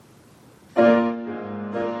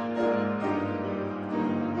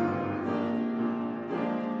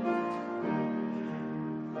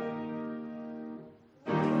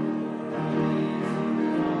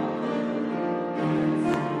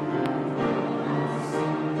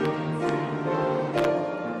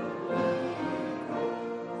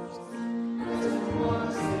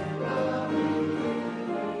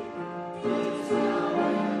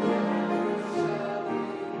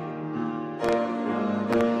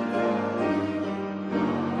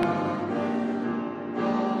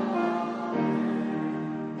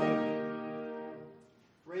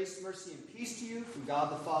God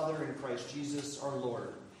the Father and Christ Jesus our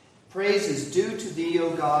Lord. Praise is due to thee,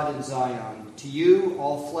 O God, in Zion. To you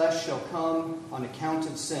all flesh shall come on account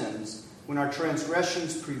of sins. When our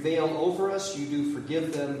transgressions prevail over us, you do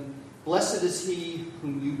forgive them. Blessed is he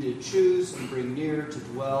whom you did choose and bring near to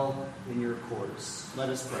dwell in your courts. Let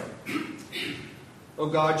us pray. O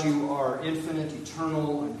God, you are infinite,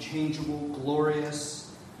 eternal, unchangeable,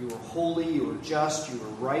 glorious. You are holy, you are just, you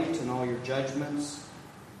are right in all your judgments.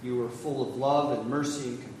 You are full of love and mercy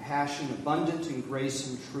and compassion, abundant in grace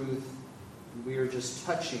and truth. And we are just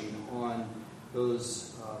touching on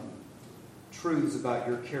those truths about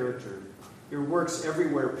your character. Your works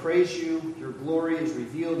everywhere praise you. Your glory is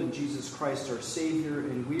revealed in Jesus Christ our Savior,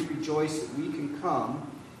 and we rejoice that we can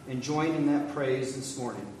come and join in that praise this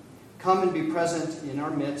morning. Come and be present in our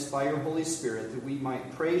midst by your Holy Spirit, that we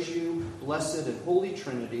might praise you, blessed and holy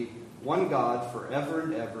Trinity, one God, forever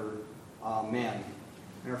and ever. Amen.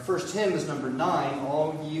 And our first hymn is number 9,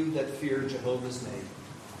 All You That Fear Jehovah's Name.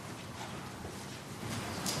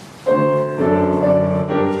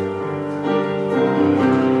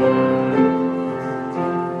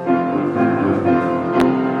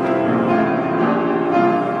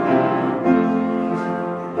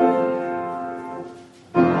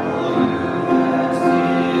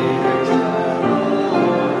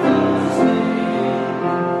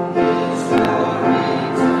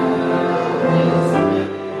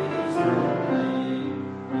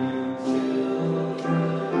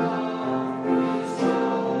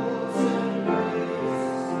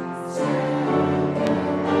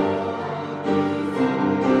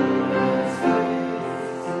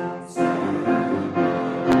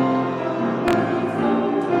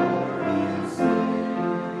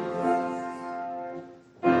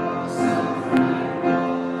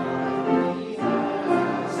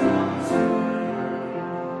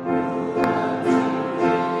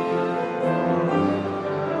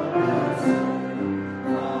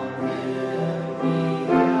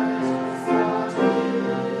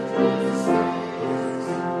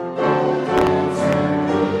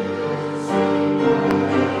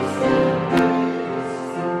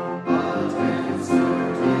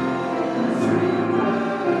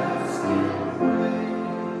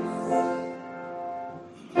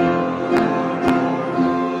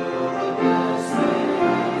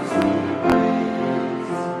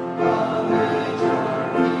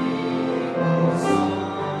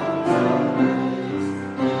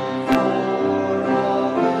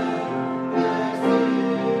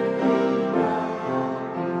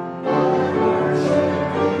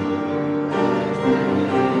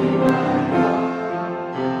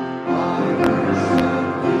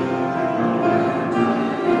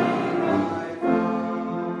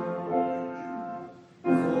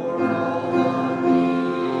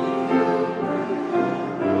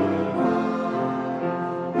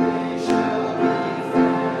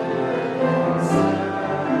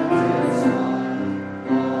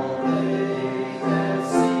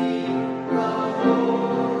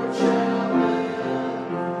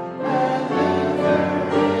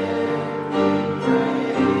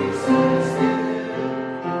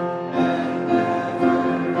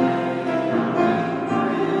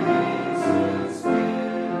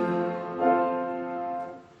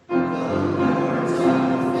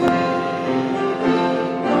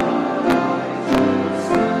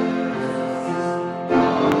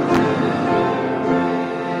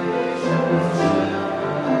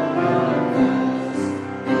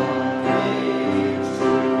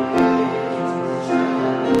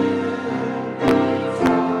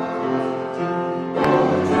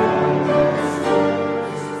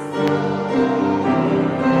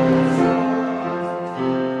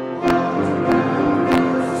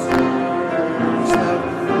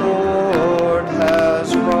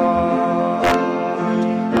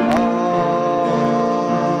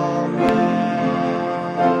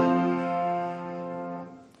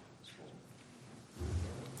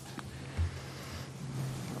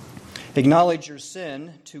 Acknowledge your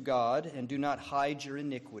sin to God and do not hide your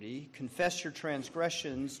iniquity. Confess your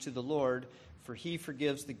transgressions to the Lord, for he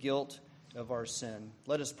forgives the guilt of our sin.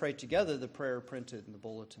 Let us pray together the prayer printed in the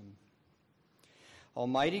bulletin.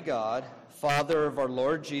 Almighty God, Father of our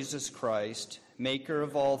Lord Jesus Christ, maker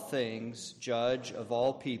of all things, judge of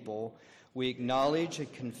all people, we acknowledge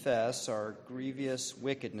and confess our grievous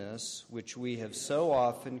wickedness, which we have so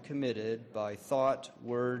often committed by thought,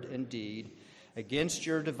 word, and deed, against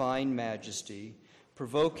your divine majesty,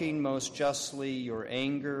 provoking most justly your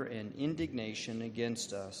anger and indignation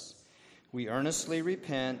against us. We earnestly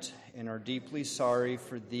repent and are deeply sorry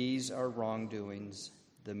for these our wrongdoings.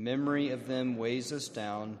 The memory of them weighs us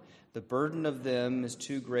down. The burden of them is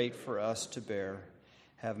too great for us to bear.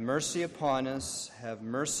 Have mercy upon us,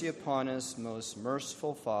 most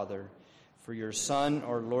merciful Father. For your Son,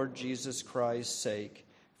 our Lord Jesus Christ's sake,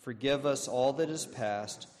 forgive us all that is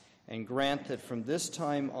past, and grant that from this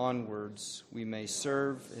time onwards we may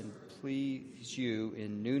serve and please you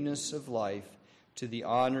in newness of life, to the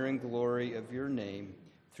honor and glory of your name,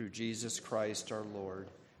 through Jesus Christ our Lord.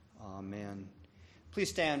 Amen.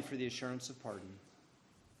 Please stand for the assurance of pardon.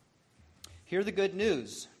 Hear the good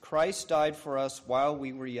news. Christ died for us while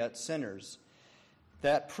we were yet sinners.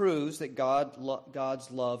 That proves that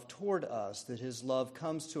God's love toward us, that his love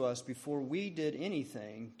comes to us before we did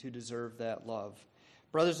anything to deserve that love.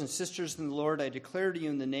 Brothers and sisters in the Lord, I declare to you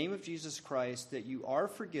in the name of Jesus Christ that you are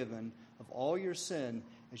forgiven of all your sin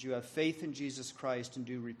as you have faith in Jesus Christ and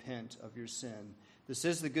do repent of your sin. This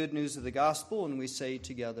is the good news of the gospel, and we say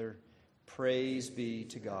together, praise be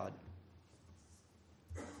to God.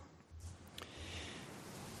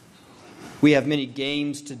 We have many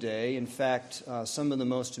games today. In fact, some of the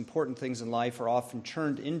most important things in life are often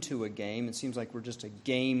turned into a game. It seems like we're just a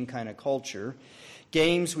game kind of culture.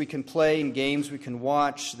 Games we can play and games we can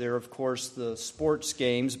watch. There are, of course, the sports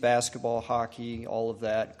games, basketball, hockey, all of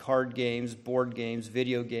that, card games, board games,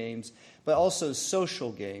 video games, but also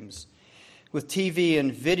social games. With TV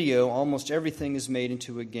and video, almost everything is made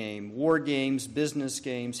into a game. War games, business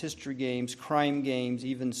games, history games, crime games,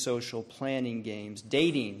 even social planning games.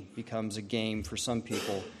 Dating becomes a game for some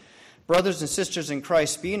people. Brothers and sisters in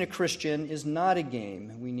Christ, being a Christian is not a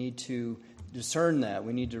game. We need to discern that.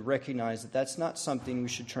 We need to recognize that that's not something we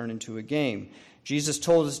should turn into a game. Jesus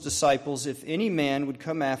told his disciples, if any man would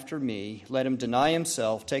come after me, let him deny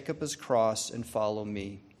himself, take up his cross, and follow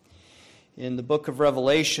me. In the book of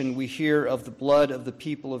Revelation, we hear of the blood of the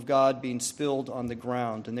people of God being spilled on the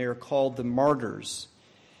ground, and they are called the martyrs,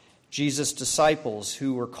 Jesus' disciples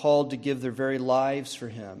who were called to give their very lives for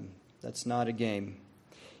him. That's not a game.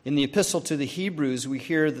 In the epistle to the Hebrews, we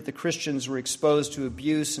hear that the Christians were exposed to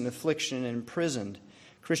abuse and affliction and imprisoned.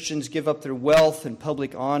 Christians give up their wealth and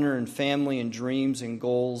public honor and family and dreams and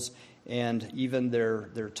goals and even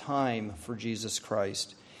their time for Jesus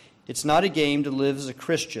Christ. It's not a game to live as a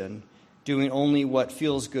Christian, doing only what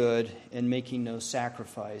feels good and making no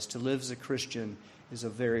sacrifice. To live as a Christian is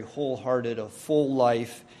a very wholehearted, a full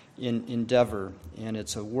life endeavor, and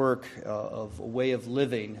it's a work of a way of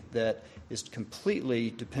living that is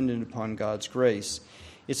completely dependent upon God's grace.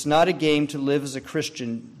 It's not a game to live as a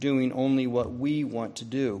Christian doing only what we want to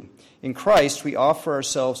do. In Christ, we offer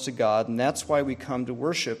ourselves to God, and that's why we come to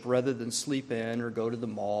worship rather than sleep in or go to the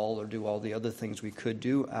mall or do all the other things we could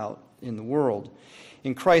do out in the world.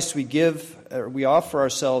 In Christ, we offer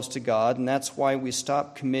ourselves to God, and that's why we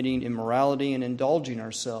stop committing immorality and indulging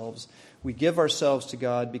ourselves. We give ourselves to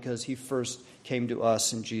God because he first came to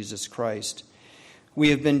us in Jesus Christ. We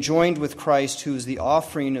have been joined with Christ, who is the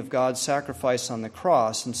offering of God's sacrifice on the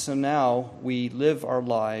cross, and so now we live our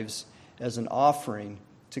lives as an offering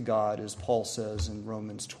to God, as Paul says in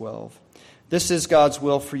Romans 12. This is God's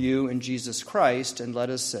will for you in Jesus Christ, and let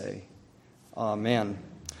us say, Amen.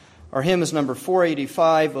 Our hymn is number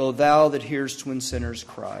 485, O Thou That Hearest When Sinners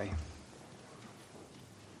Cry.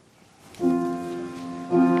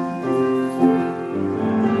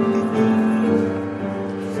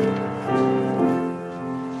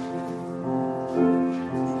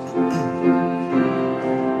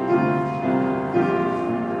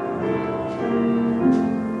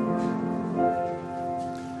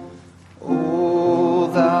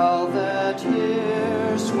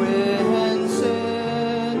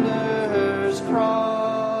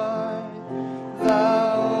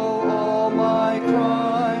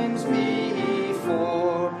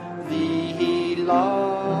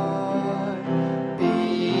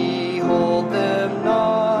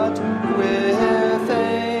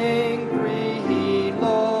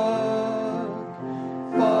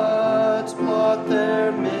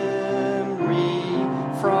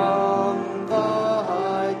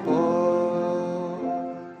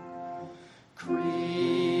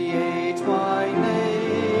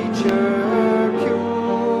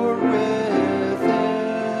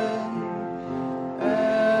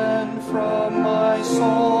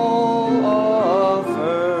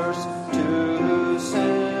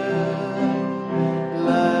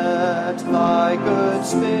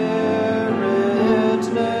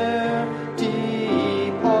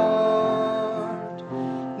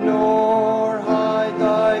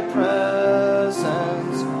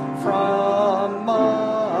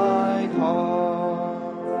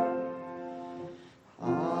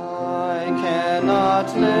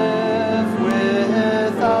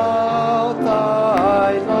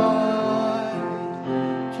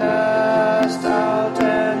 Cast out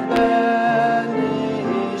and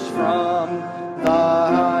banish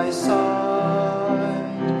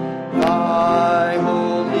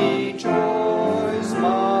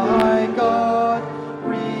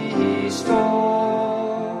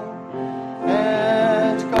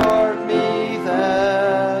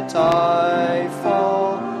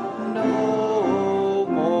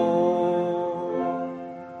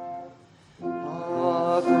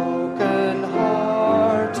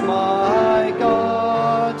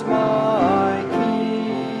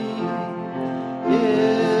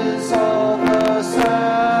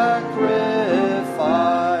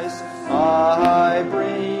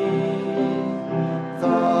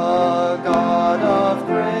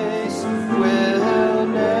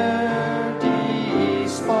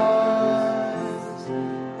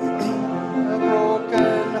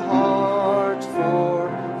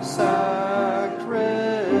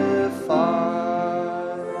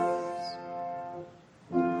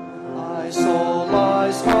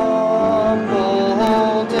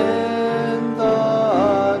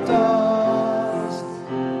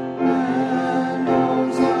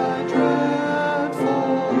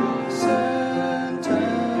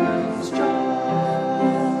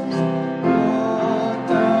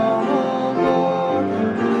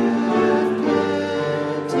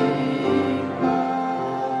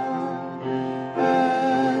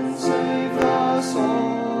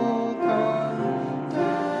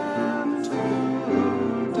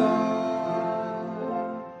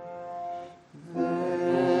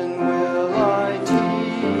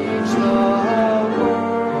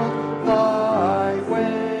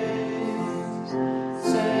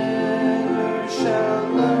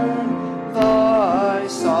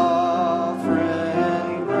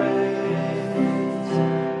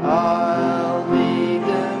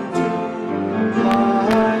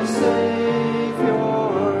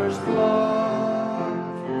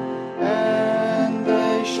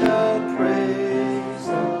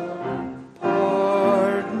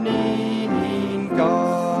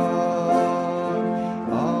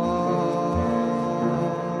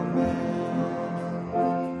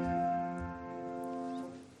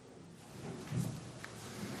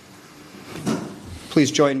Please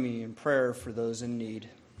join me in prayer for those in need.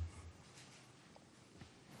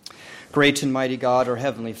 Great and mighty God, our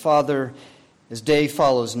Heavenly Father, as day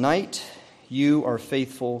follows night, you are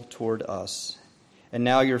faithful toward us. And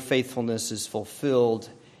now your faithfulness is fulfilled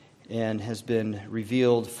and has been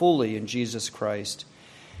revealed fully in Jesus Christ.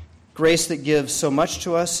 Grace that gives so much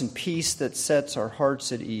to us and peace that sets our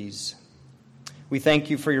hearts at ease. We thank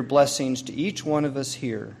you for your blessings to each one of us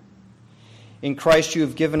here. In Christ you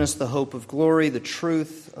have given us the hope of glory, the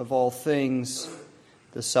truth of all things,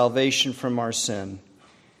 the salvation from our sin.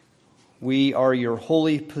 We are your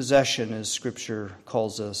holy possession, as Scripture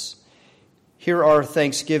calls us. Hear our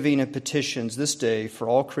thanksgiving and petitions this day for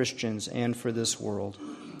all Christians and for this world.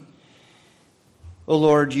 O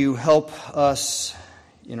Lord, you help us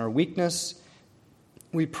in our weakness.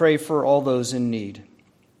 We pray for all those in need.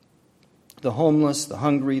 The homeless, the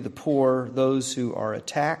hungry, the poor, those who are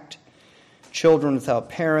attacked, children without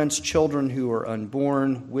parents, children who are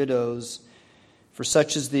unborn, widows. For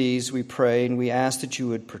such as these, we pray and we ask that you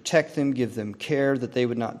would protect them, give them care, that they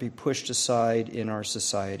would not be pushed aside in our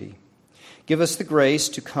society. Give us the grace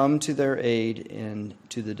to come to their aid and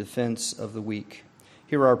to the defense of the weak.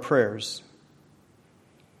 Hear our prayers.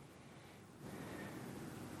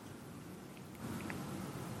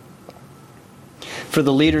 For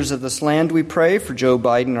the leaders of this land, we pray. For Joe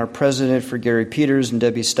Biden, our president, for Gary Peters and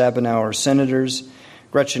Debbie Stabenow, our senators,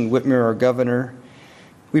 Gretchen Whitmer, our governor.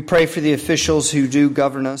 We pray for the officials who do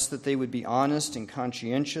govern us, that they would be honest and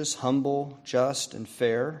conscientious, humble, just, and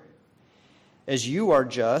fair. As you are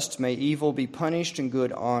just, may evil be punished and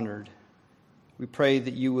good honored. We pray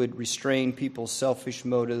that you would restrain people's selfish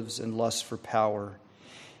motives and lust for power,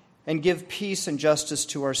 and give peace and justice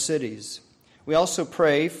to our cities. We also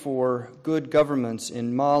pray for good governments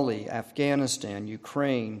in Mali, Afghanistan,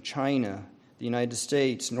 Ukraine, China, the United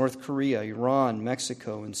States, North Korea, Iran,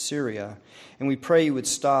 Mexico, and Syria. And we pray you would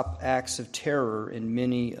stop acts of terror in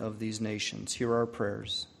many of these nations. Hear our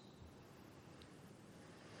prayers.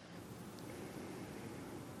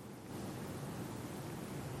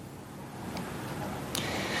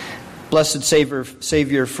 Blessed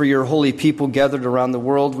Savior, for your holy people gathered around the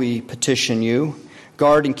world, we petition you.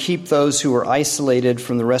 Guard and keep those who are isolated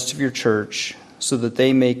from the rest of your church, so that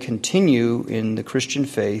they may continue in the Christian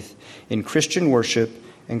faith, in Christian worship,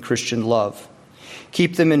 and Christian love.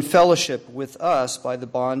 Keep them in fellowship with us by the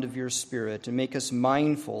bond of your Spirit, and make us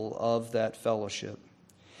mindful of that fellowship.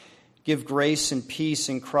 Give grace and peace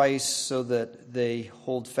in Christ so that they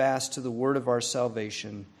hold fast to the word of our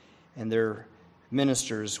salvation, and their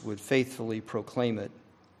ministers would faithfully proclaim it.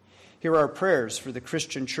 Hear our prayers for the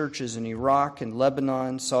Christian churches in Iraq and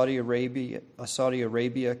Lebanon, Saudi Arabia,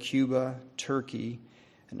 Cuba, Turkey,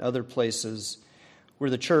 and other places where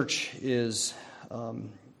the church is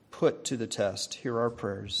put to the test. Hear our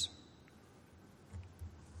prayers.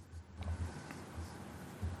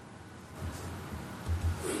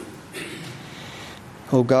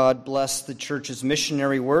 O God, bless the church's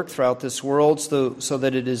missionary work throughout this world so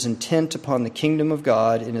that it is intent upon the kingdom of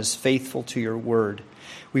God and is faithful to your word.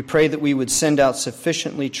 We pray that we would send out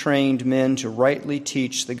sufficiently trained men to rightly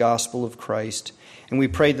teach the gospel of Christ. And we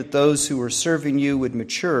pray that those who are serving you would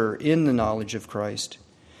mature in the knowledge of Christ.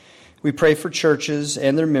 We pray for churches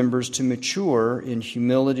and their members to mature in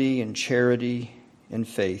humility and charity and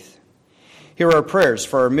faith. Hear our prayers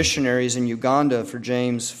for our missionaries in Uganda, for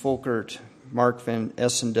James Folkert, Mark Van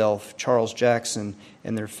Essendelf, Charles Jackson,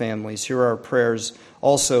 and their families. Hear our prayers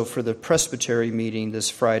also for the presbytery meeting this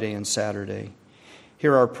Friday and Saturday.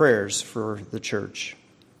 Hear our prayers for the church.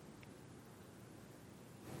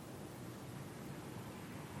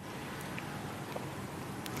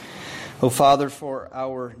 O Father, for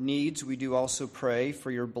our needs, we do also pray for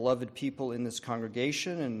your beloved people in this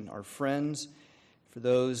congregation and our friends, for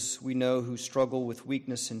those we know who struggle with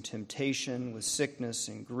weakness and temptation, with sickness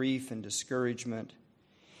and grief and discouragement.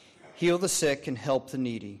 Heal the sick and help the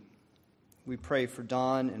needy. We pray for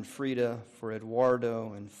Don and Frida, for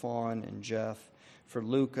Eduardo and Fawn and Jeff, for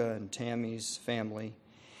Luca and Tammy's family,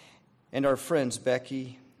 and our friends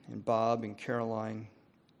Becky and Bob and Caroline,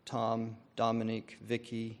 Tom, Dominic,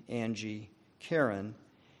 Vicky, Angie, Karen,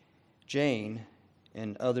 Jane,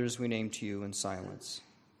 and others we name to you in silence.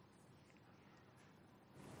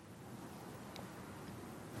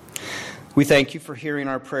 We thank you for hearing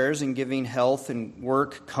our prayers and giving health and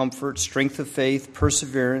work, comfort, strength of faith,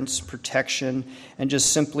 perseverance, protection, and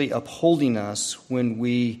just simply upholding us when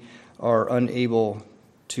we are unable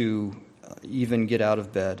to even get out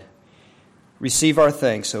of bed. Receive our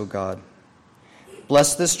thanks, O God.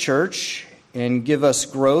 Bless this church and give us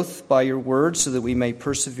growth by your word so that we may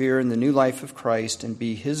persevere in the new life of Christ and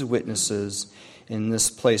be his witnesses in this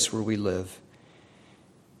place where we live.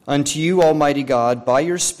 Unto you, Almighty God, by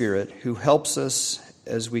your Spirit, who helps us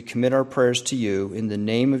as we commit our prayers to you, in the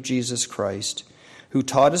name of Jesus Christ, who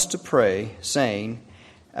taught us to pray, saying,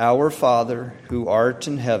 Our Father, who art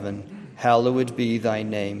in heaven, hallowed be thy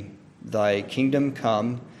name. Thy kingdom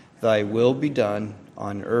come, thy will be done,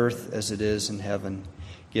 on earth as it is in heaven.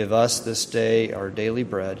 Give us this day our daily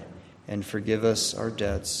bread, and forgive us our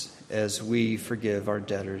debts, as we forgive our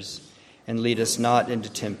debtors. And lead us not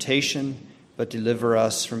into temptation, but deliver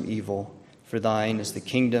us from evil. For thine is the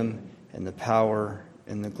kingdom, and the power,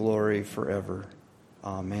 and the glory forever.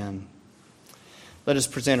 Amen. Let us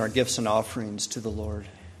present our gifts and offerings to the Lord.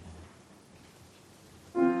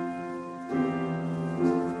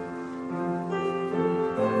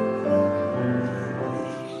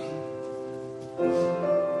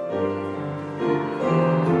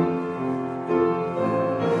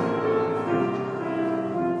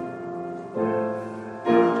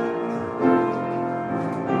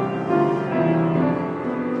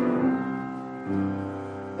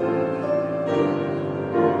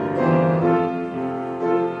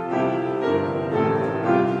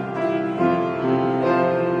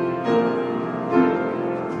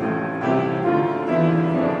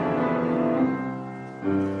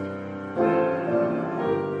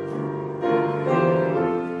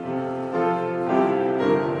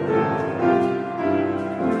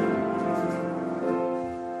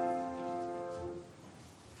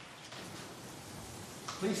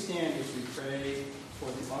 Please stand as we pray for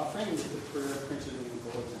the offering with the prayer printed in the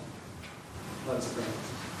bulletin. Let us pray.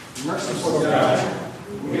 Merciful God,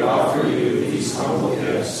 we offer you these humble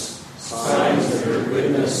gifts, signs of your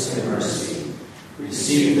goodness and mercy.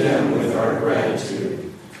 Receive them with our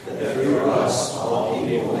gratitude, that through us all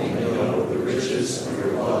people may know the riches of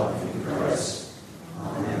your love in Christ.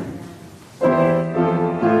 Amen.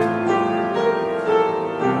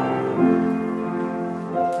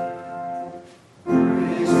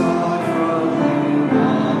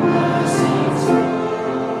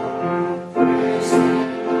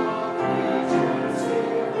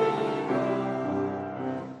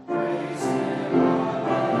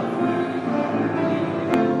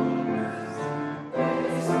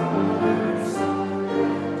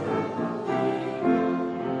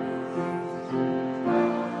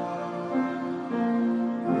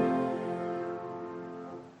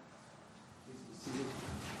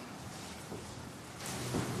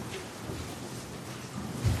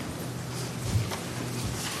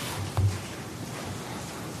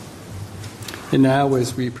 And now,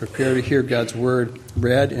 as we prepare to hear God's word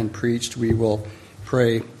read and preached, we will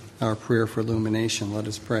pray our prayer for illumination. Let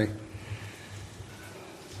us pray.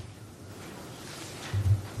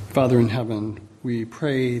 Father in heaven, we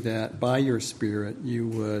pray that by your Spirit you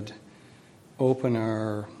would open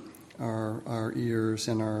our ears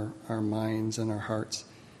and our minds and our hearts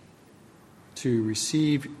to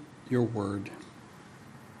receive your word.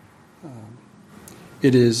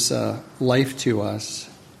 It is life to us.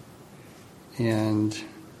 And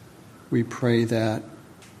we pray that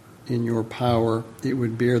in your power it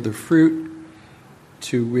would bear the fruit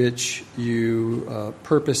to which you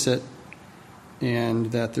purpose it,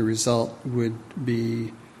 and that the result would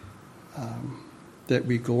be that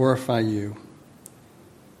we glorify you.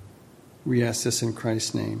 We ask this in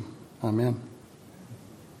Christ's name. Amen.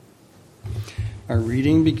 Our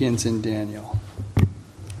reading begins in Daniel.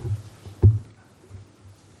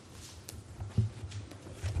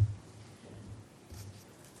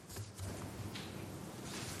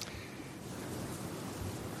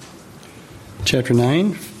 Chapter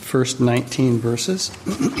 9, first 19 verses.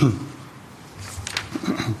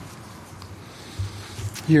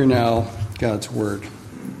 Hear now God's word.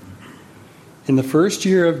 In the first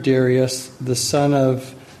year of Darius, the son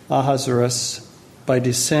of Ahasuerus, by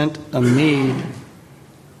descent a Mede,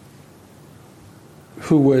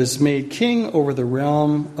 who was made king over the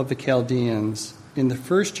realm of the Chaldeans, in the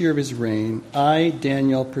first year of his reign, I,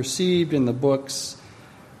 Daniel, perceived in the books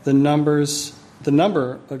the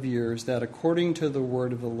number of years that, according to the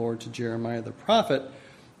word of the Lord to Jeremiah the prophet,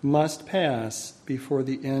 must pass before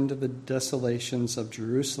the end of the desolations of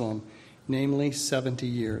Jerusalem, namely 70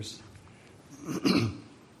 years.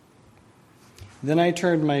 Then I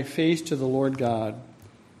turned my face to the Lord God,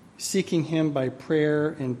 seeking him by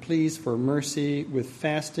prayer and pleas for mercy with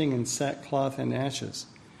fasting and sackcloth and ashes.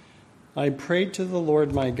 I prayed to the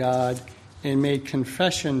Lord my God and made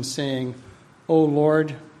confession, saying, O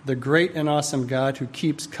Lord, the great and awesome God who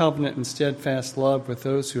keeps covenant and steadfast love with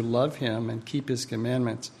those who love him and keep his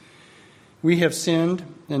commandments. We have sinned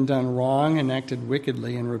and done wrong and acted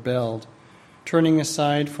wickedly and rebelled, turning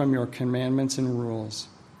aside from your commandments and rules.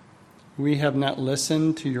 we have not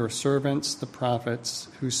listened to your servants, the prophets,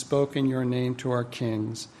 who spoke in your name to our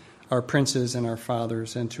kings, our princes, and our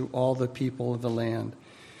fathers, and to all the people of the land.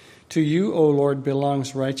 To you, O Lord,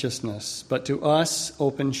 belongs righteousness, but to us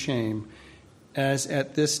open shame, as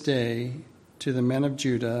at this day to the men of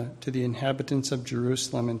Judah, to the inhabitants of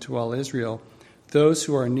Jerusalem, and to all Israel, those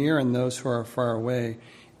who are near and those who are far away,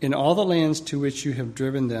 in all the lands to which you have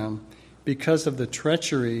driven them, because of the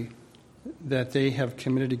treachery that they have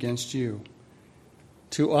committed against you.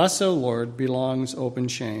 To us, O Lord, belongs open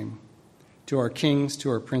shame, to our kings,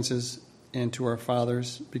 to our princes, and to our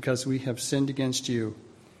fathers, because we have sinned against you.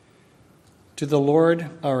 To the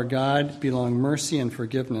Lord our God belong mercy and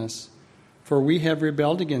forgiveness, for we have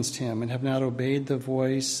rebelled against him and have not obeyed the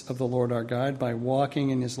voice of the Lord our God by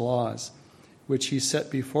walking in his laws, which he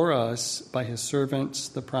set before us by his servants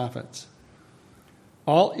the prophets.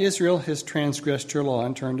 All Israel has transgressed your law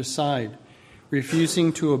and turned aside,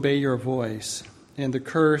 refusing to obey your voice. And the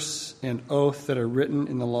curse and oath that are written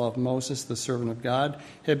in the law of Moses, the servant of God,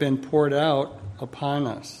 have been poured out upon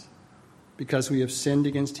us, because we have sinned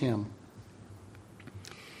against him.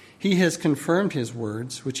 He has confirmed his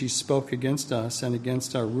words, which he spoke against us and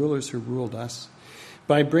against our rulers who ruled us,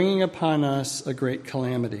 by bringing upon us a great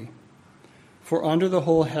calamity. For under the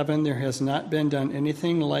whole heaven there has not been done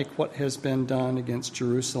anything like what has been done against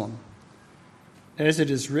Jerusalem. As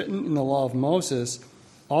it is written in the law of Moses,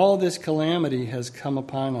 all this calamity has come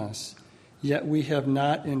upon us, yet we have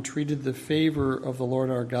not entreated the favor of the Lord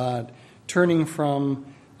our God, turning from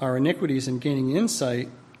our iniquities and gaining insight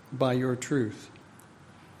by your truth.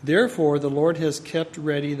 Therefore the Lord has kept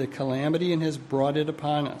ready the calamity and has brought it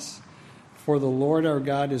upon us. For the Lord our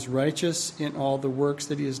God is righteous in all the works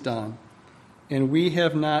that he has done, and we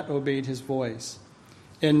have not obeyed his voice.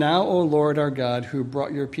 And now, O Lord our God, who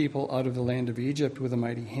brought your people out of the land of Egypt with a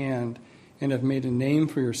mighty hand, and have made a name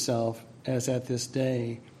for yourself, as at this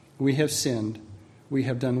day, we have sinned, we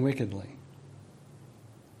have done wickedly.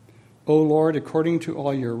 O Lord, according to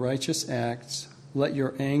all your righteous acts, let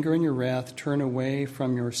your anger and your wrath turn away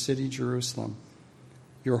from your city Jerusalem,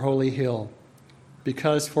 your holy hill,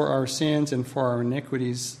 because for our sins and for the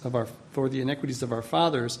iniquities of our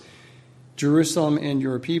fathers, Jerusalem and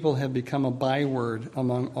your people have become a byword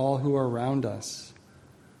among all who are around us.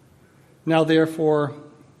 Now therefore,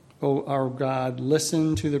 O our God,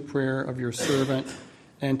 listen to the prayer of your servant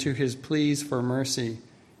and to his pleas for mercy,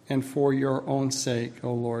 and for your own sake,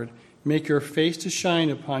 O Lord, make your face to shine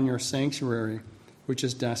upon your sanctuary, which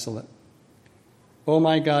is desolate. O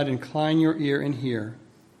my God, incline your ear and hear.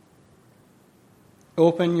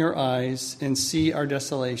 Open your eyes and see our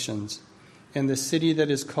desolations, and the city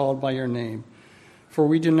that is called by your name. For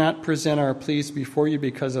we do not present our pleas before you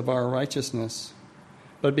because of our righteousness,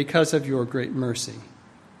 but because of your great mercy.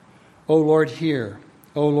 O Lord, hear.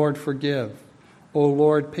 O Lord, forgive. O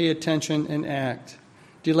Lord, pay attention and act.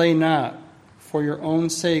 Delay not, for your own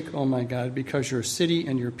sake, O my God, because your city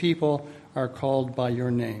and your people are called by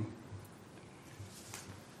your name.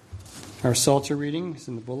 Our Psalter reading is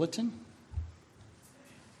in the bulletin.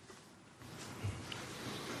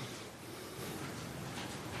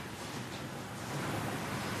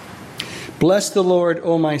 Bless the Lord,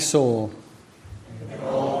 O my soul. And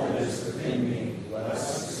all that is within me,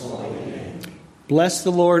 bless his holy name. Bless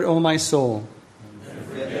the Lord, O my soul. And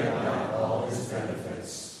forget not all his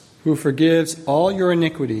benefits. Who forgives all your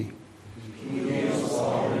iniquity. Who heals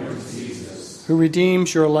all your diseases. Who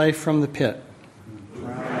redeems your life from the pit. Who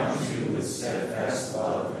crowns you with steadfast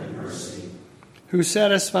love and mercy. Who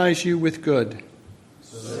satisfies you with good.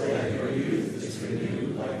 So that your youth is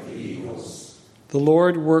renewed like the eagles. The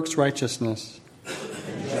Lord works righteousness.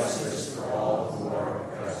 And justice for all who are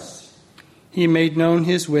oppressed. He made known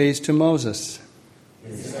his ways to Moses.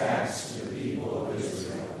 His acts to the people of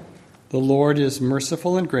Israel. The Lord is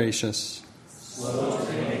merciful and gracious. Slow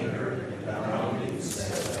to anger and abounding in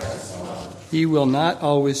steadfast love. He will not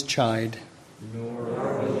always chide. Nor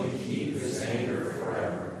will he keep his anger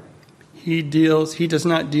forever. He does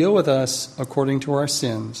not deal with us according to our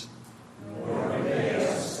sins. Nor repay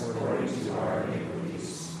us according to our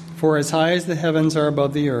iniquities. For as high as the heavens are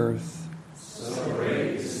above the earth, So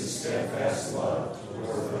great is his steadfast love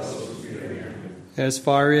toward those who fear him. as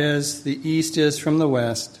far as the east is from the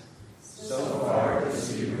west, So far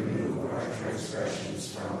does he remove our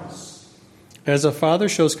transgressions from us. as a father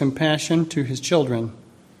shows compassion to his children,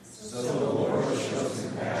 So the Lord shows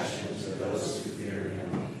compassion to those who fear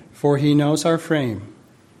him. for he knows our frame.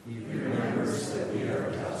 He remembers that we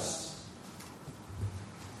are dust.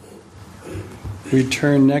 We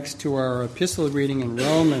turn next to our epistle reading in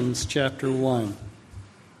Romans chapter 1,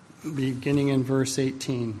 beginning in verse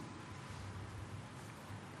 18.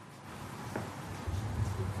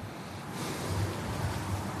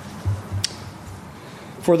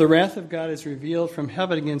 For the wrath of God is revealed from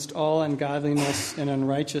heaven against all ungodliness and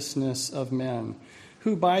unrighteousness of men,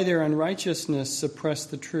 who by their unrighteousness suppress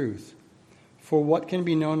the truth. For what can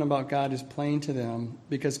be known about God is plain to them,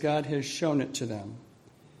 because God has shown it to them.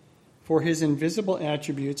 For his invisible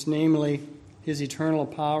attributes, namely his eternal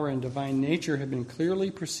power and divine nature, have been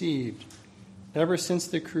clearly perceived ever since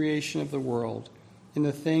the creation of the world in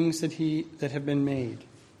the things that have been made.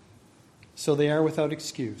 So they are without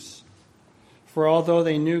excuse. For although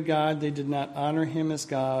they knew God, they did not honor him as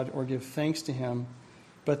God or give thanks to him,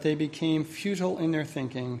 but they became futile in their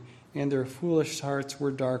thinking, and their foolish hearts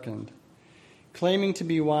were darkened. Claiming to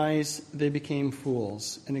be wise, they became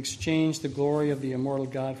fools, and exchanged the glory of the immortal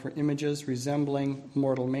God for images resembling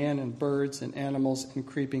mortal man and birds and animals and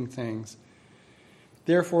creeping things.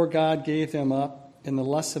 Therefore God gave them up in the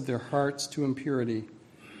lusts of their hearts to impurity,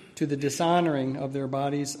 to the dishonoring of their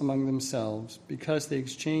bodies among themselves, because they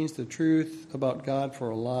exchanged the truth about God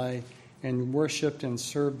for a lie, and worshipped and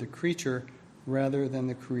served the creature rather than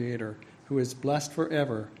the Creator, who is blessed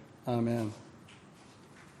forever. Amen.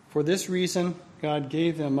 For this reason, God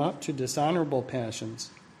gave them up to dishonorable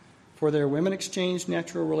passions. For their women exchanged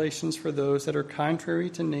natural relations for those that are contrary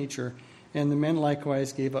to nature, and the men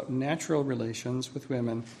likewise gave up natural relations with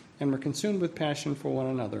women, and were consumed with passion for one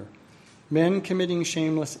another, men committing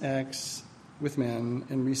shameless acts with men,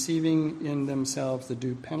 and receiving in themselves the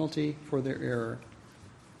due penalty for their error.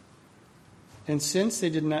 And since they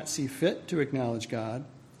did not see fit to acknowledge God,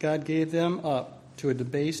 God gave them up to a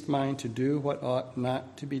debased mind to do what ought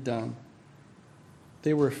not to be done.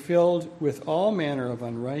 They were filled with all manner of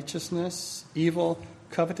unrighteousness, evil,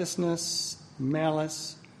 covetousness,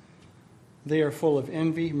 malice. They are full of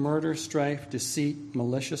envy, murder, strife, deceit,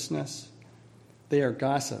 maliciousness. They are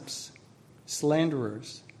gossips,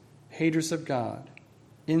 slanderers, haters of God,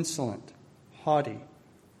 insolent, haughty,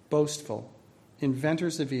 boastful,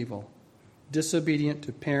 inventors of evil, disobedient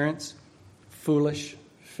to parents, foolish,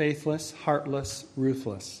 faithless, heartless,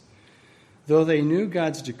 ruthless. Though they knew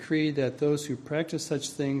God's decree that those who practice such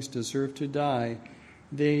things deserve to die,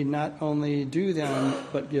 they not only do them,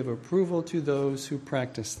 but give approval to those who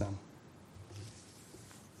practice them.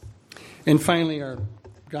 And finally, our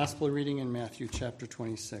gospel reading in Matthew chapter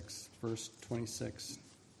 26, verse 26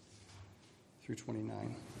 through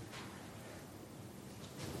 29.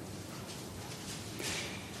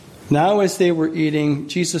 Now as they were eating,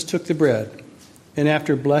 Jesus took the bread, and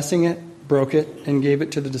after blessing it, broke it, and gave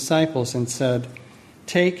it to the disciples, and said,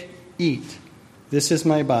 "Take, eat, this is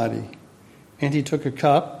my body." And he took a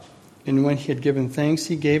cup, and when he had given thanks,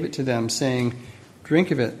 he gave it to them, saying,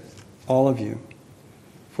 "Drink of it, all of you.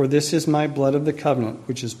 For this is my blood of the covenant,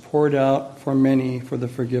 which is poured out for many for the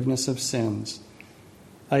forgiveness of sins.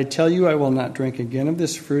 I tell you, I will not drink again of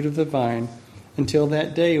this fruit of the vine until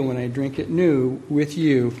that day when I drink it new with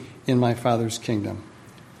you in my Father's kingdom."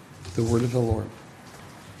 The word of the Lord.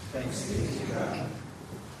 Thanks be to God.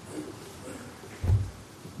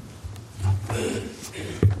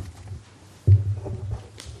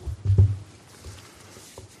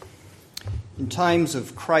 In times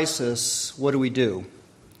of crisis, what do?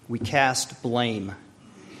 We cast blame.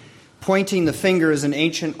 Pointing the finger is an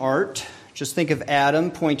ancient art. Just think of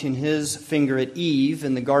Adam pointing his finger at Eve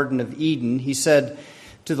in the Garden of Eden. He said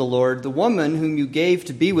to the Lord, "The woman whom you gave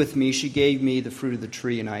to be with me, she gave me the fruit of the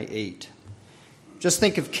tree, and I ate." Just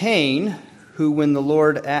think of Cain, who when the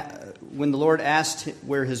Lord asked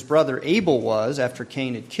where his brother Abel was after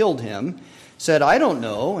Cain had killed him, said, "I don't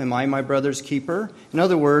know. Am I my brother's keeper?" In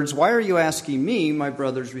other words, why are you asking me? My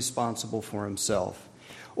brother's responsible for himself.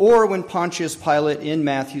 Or when Pontius Pilate in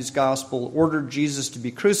Matthew's Gospel ordered Jesus to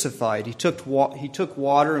be crucified, he took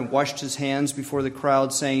water and washed his hands before the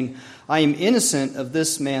crowd, saying, "I am innocent of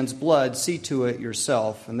this man's blood. See to it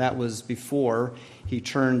yourself." And that was before he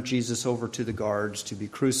turned Jesus over to the guards to be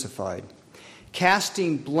crucified.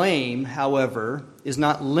 Casting blame, however, is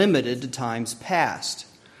not limited to times past.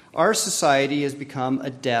 Our society has become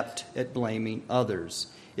adept at blaming others.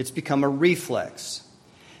 It's become a reflex.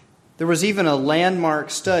 There was even a landmark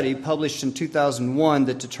study published in 2001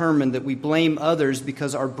 that determined that we blame others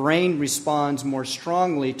because our brain responds more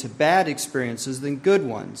strongly to bad experiences than good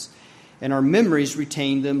ones, and our memories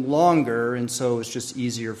retain them longer, and so it's just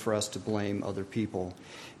easier for us to blame other people.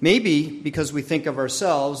 Maybe because we think of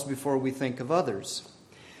ourselves before we think of others.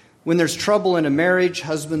 When there's trouble in a marriage,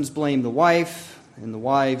 husbands blame the wife, and the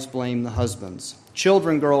wives blame the husbands.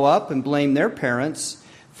 Children grow up and blame their parents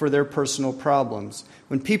for their personal problems.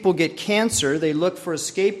 When people get cancer, they look for a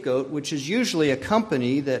scapegoat, which is usually a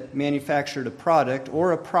company that manufactured a product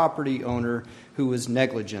or a property owner who was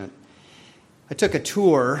negligent. I took a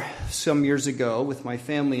tour some years ago with my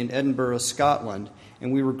family in Edinburgh, Scotland,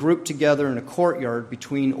 and we were grouped together in a courtyard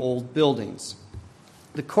between old buildings.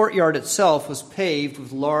 The courtyard itself was paved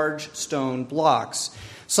with large stone blocks,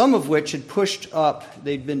 some of which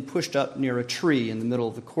they'd been pushed up near a tree in the middle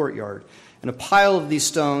of the courtyard. And a pile of these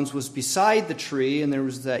stones was beside the tree, and there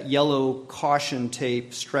was that yellow caution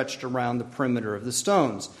tape stretched around the perimeter of the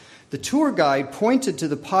stones. The tour guide pointed to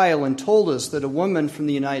the pile and told us that a woman from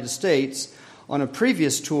the United States on a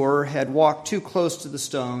previous tour had walked too close to the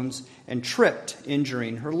stones and tripped,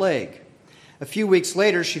 injuring her leg. A few weeks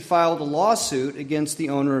later, she filed a lawsuit against the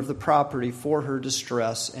owner of the property for her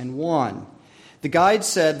distress and won. The guide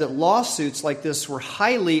said that lawsuits like this were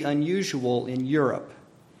highly unusual in Europe.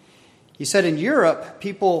 He said in Europe,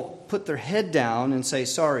 people put their head down and say,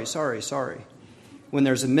 sorry, sorry, sorry, when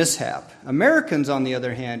there's a mishap. Americans, on the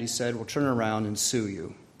other hand, he said, will turn around and sue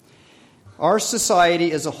you. Our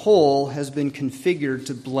society as a whole has been configured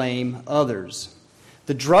to blame others.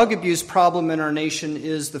 The drug abuse problem in our nation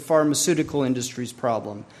is the pharmaceutical industry's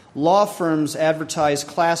problem. Law firms advertise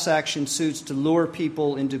class action suits to lure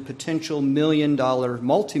people into potential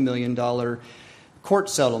multi-million-dollar court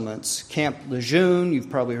settlements. Camp Lejeune, you've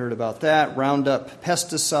probably heard about that. Roundup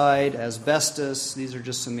pesticide, asbestos, these are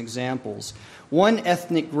just some examples. One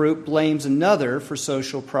ethnic group blames another for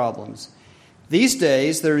social problems. These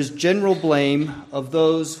days, there is general blame of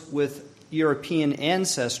those with European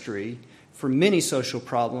ancestry for many social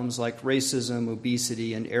problems like racism,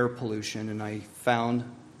 obesity, and air pollution. And I found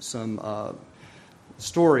some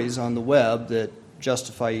stories on the web that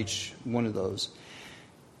justify each one of those.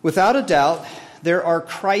 Without a doubt, there are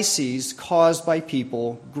crises caused by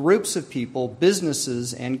people, groups of people,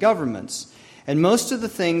 businesses, and governments. And most of the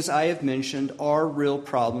things I have mentioned are real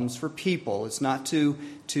problems for people. It's not to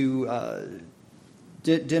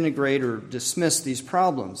denigrate or dismiss these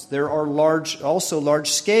problems. There are also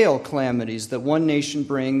large-scale calamities that one nation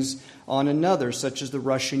brings on another, such as the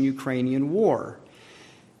Russian-Ukrainian war.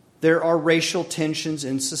 There are racial tensions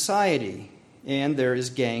in society, and there is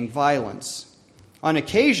gang violence. On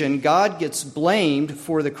occasion, God gets blamed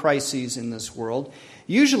for the crises in this world.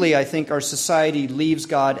 Usually, I think our society leaves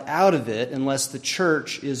God out of it unless the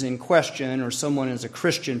church is in question or someone as a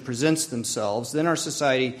Christian presents themselves. Then our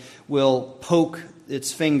society will poke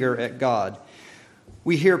its finger at God.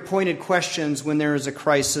 We hear pointed questions when there is a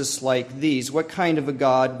crisis like these. What kind of a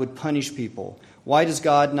God would punish people? Why does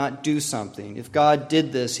God not do something? If God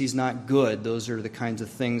did this, he's not good. Those are the kinds of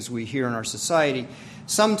things we hear in our society.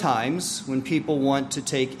 Sometimes, when people want to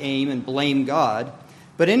take aim and blame God,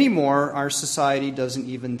 but anymore, our society doesn't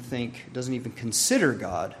even consider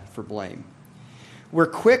God for blame. We're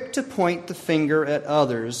quick to point the finger at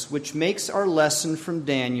others, which makes our lesson from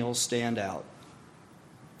Daniel stand out.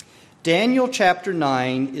 Daniel chapter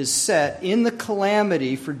 9 is set in the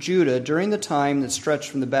calamity for Judah during the time that stretched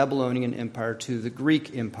from the Babylonian Empire to the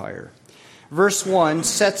Greek Empire. Verse 1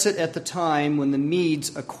 sets it at the time when the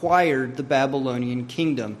Medes acquired the Babylonian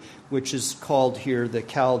kingdom, which is called here the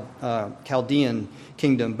Chaldean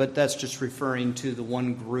kingdom, but that's just referring to the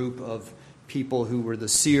one group of people who were the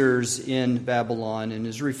seers in Babylon and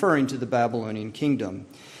is referring to the Babylonian kingdom.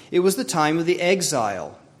 It was the time of the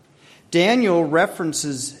exile. Daniel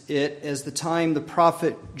references it as the time the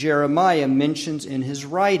prophet Jeremiah mentions in his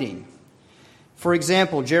writing. For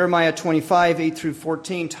example, Jeremiah 25, 8 through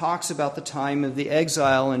 14 talks about the time of the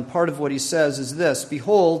exile, and part of what he says is this: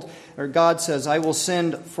 Behold, or God says, I will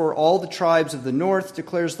send for all the tribes of the north,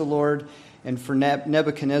 declares the Lord, and for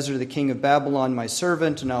Nebuchadnezzar, the king of Babylon, my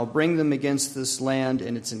servant, and I'll bring them against this land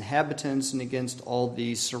and its inhabitants and against all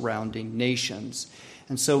these surrounding nations.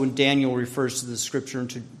 And so when Daniel refers to the scripture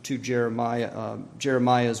to Jeremiah,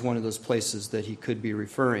 Jeremiah is one of those places that he could be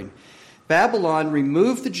referring. Babylon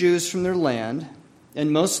removed the Jews from their land,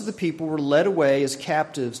 and most of the people were led away as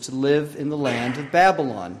captives to live in the land of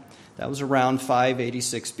Babylon. That was around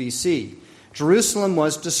 586 BC. Jerusalem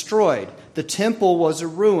was destroyed. The temple was a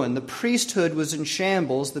ruin. The priesthood was in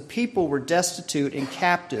shambles. The people were destitute and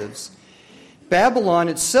captives. Babylon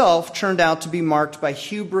itself turned out to be marked by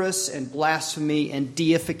hubris and blasphemy and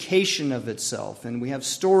deification of itself. And we have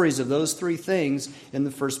stories of those three things in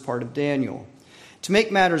the first part of Daniel. To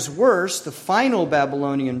make matters worse, the final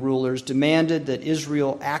Babylonian rulers demanded that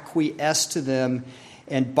Israel acquiesce to them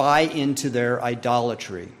and buy into their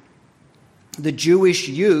idolatry. The Jewish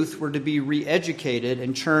youth were to be re-educated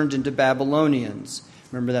and turned into Babylonians.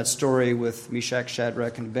 Remember that story with Meshach,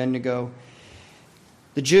 Shadrach, and Abednego?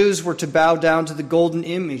 The Jews were to bow down to the golden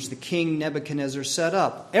image the king Nebuchadnezzar set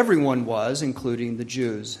up. Everyone was, including the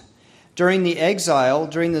Jews. During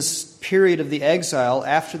this period of the exile,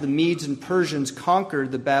 after the Medes and Persians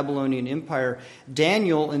conquered the Babylonian Empire,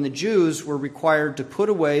 Daniel and the Jews were required to put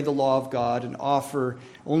away the law of God and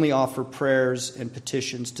only offer prayers and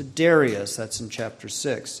petitions to Darius. That's in chapter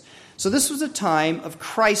 6. So this was a time of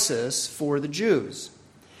crisis for the Jews.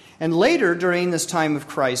 And later, during this time of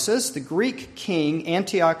crisis, the Greek king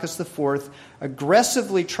Antiochus IV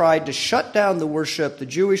aggressively tried to shut down the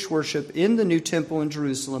Jewish worship in the new temple in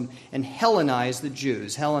Jerusalem, and Hellenize the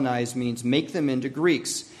Jews. Hellenize means make them into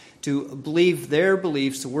Greeks, to believe their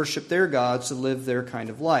beliefs, to worship their gods, to live their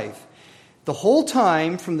kind of life. The whole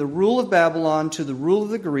time, from the rule of Babylon to the rule of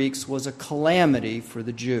the Greeks, was a calamity for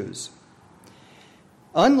the Jews.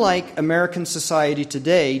 Unlike American society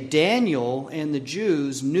today, Daniel and the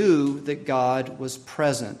Jews knew that God was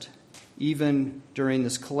present, even during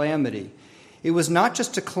this calamity. It was not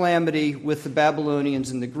just a calamity with the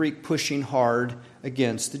Babylonians and the Greek pushing hard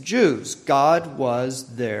against the Jews. God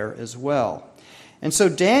was there as well. And so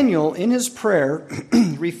Daniel, in his prayer,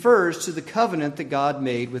 refers to the covenant that God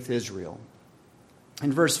made with Israel.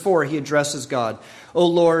 In verse 4, he addresses God, "O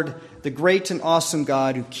Lord, the great and awesome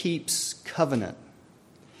God who keeps covenant."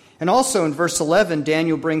 And also in verse 11,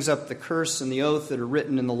 Daniel brings up the curse and the oath that are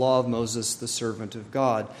written in the law of Moses, the servant of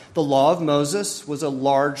God. The law of Moses was a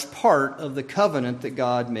large part of the covenant that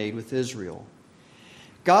God made with Israel.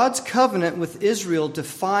 God's covenant with Israel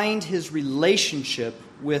defined his relationship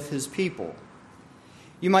with his people.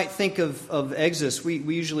 You might think of Exodus. We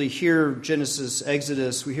usually hear Genesis,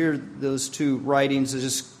 Exodus. We hear those two writings as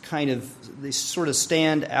just they sort of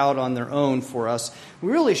stand out on their own for us.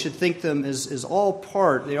 We really should think them as all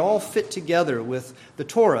part. They all fit together with the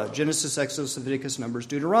Torah. Genesis, Exodus, Leviticus, Numbers,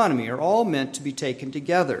 Deuteronomy are all meant to be taken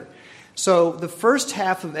together. So the first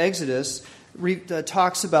half of Exodus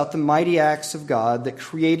talks about the mighty acts of God that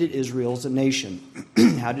created Israel as a nation.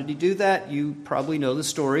 How did he do that? You probably know the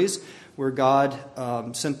stories where God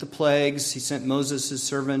sent the plagues. He sent Moses, his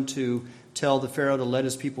servant, to tell the Pharaoh to let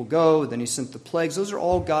his people go. Then he sent the plagues. Those are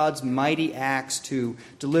all God's mighty acts to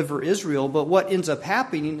deliver Israel. But what ends up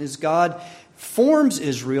happening is God forms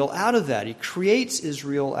Israel out of that. He creates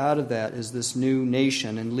Israel out of that as this new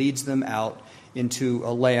nation and leads them out into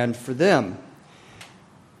a land for them.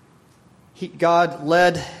 God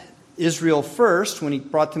led Israel first. When he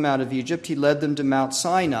brought them out of Egypt, he led them to Mount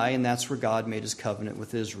Sinai, and that's where God made his covenant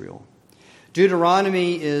with Israel.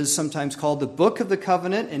 Deuteronomy is sometimes called the book of the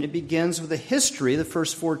covenant, and it begins with a history. The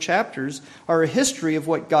first 4 chapters are a history of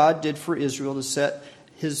what God did for Israel to set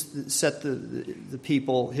the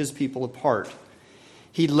people, his people, apart.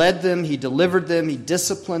 He led them, he delivered them, he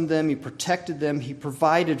disciplined them, he protected them, he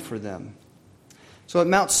provided for them. So at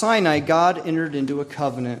Mount Sinai, God entered into a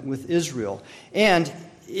covenant with Israel. And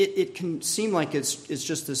it can seem like it's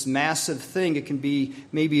just this massive thing. It can be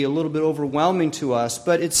maybe a little bit overwhelming to us,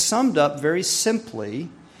 but it's summed up very simply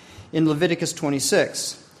in Leviticus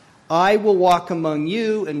 26. "I will walk among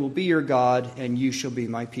you and will be your God, and you shall be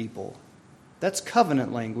my people." That's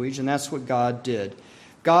covenant language, and that's what God did.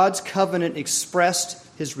 God's covenant expressed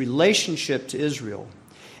his relationship to Israel.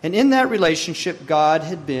 And in that relationship, God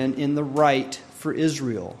had been in the right for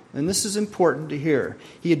Israel. And this is important to hear.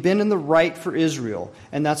 He had been in the right for Israel.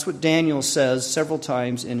 And that's what Daniel says several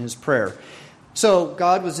times in his prayer. So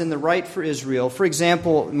God was in the right for Israel. For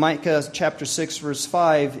example, Micah chapter 6, verse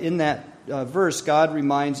 5, in that verse, God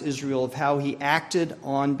reminds Israel of how he acted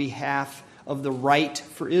on behalf of the right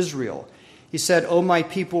for Israel. He said, "O my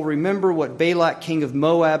people, remember what Balak king of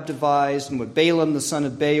Moab devised, and what Balaam the son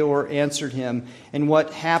of Beor answered him, and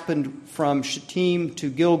what happened from Shittim to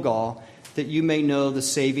Gilgal, that you may know the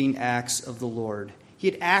saving acts of the Lord." He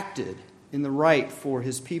had acted in the right for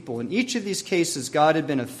his people. In each of these cases, God had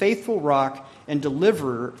been a faithful rock and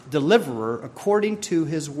deliverer according to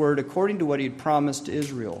his word, according to what he had promised to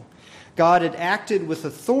Israel. God had acted with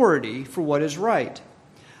authority for what is right.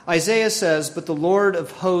 Isaiah says, "But the Lord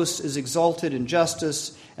of hosts is exalted in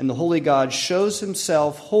justice, and the holy God shows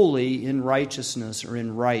himself holy in righteousness," or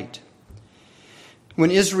in right. When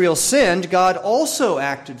Israel sinned, God also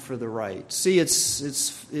acted for the right. See,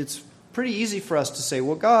 it's pretty easy for us to say,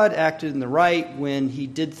 well, God acted in the right when he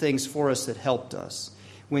did things for us that helped us,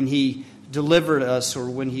 when he delivered us, or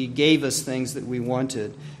when he gave us things that we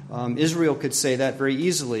wanted. Israel could say that very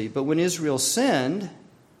easily. But when Israel sinned,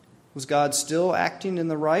 was God still acting in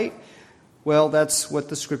the right? Well, that's what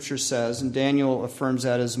the Scripture says, and Daniel affirms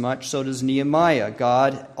that as much. So does Nehemiah.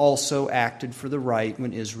 God also acted for the right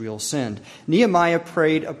when Israel sinned. Nehemiah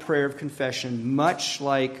prayed a prayer of confession, much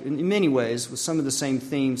like, in many ways, with some of the same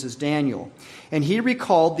themes as Daniel. And he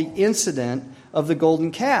recalled the incident of the golden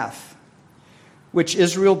calf. which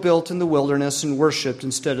Israel built in the wilderness and worshipped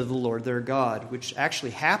instead of the Lord their God, which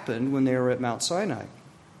actually happened when they were at Mount Sinai.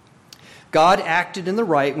 God acted in the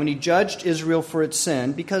right when he judged Israel for its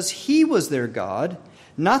sin because he was their God,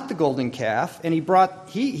 not the golden calf, and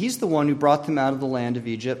he's the one who brought them out of the land of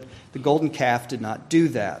Egypt. The golden calf did not do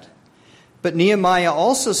that. But Nehemiah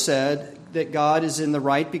also said that God is in the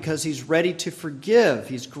right because he's ready to forgive.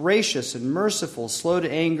 He's gracious and merciful, slow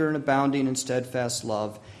to anger and abounding in steadfast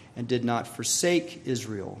love, and did not forsake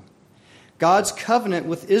Israel. God's covenant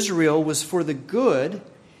with Israel was for the good,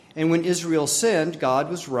 and when Israel sinned, God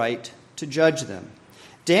was right to judge them.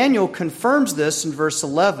 Daniel confirms this in verse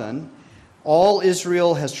 11. All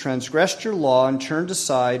Israel has transgressed your law and turned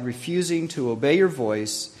aside, refusing to obey your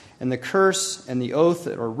voice, and the curse and the oath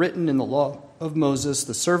that are written in the law of Moses,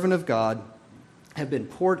 the servant of God, have been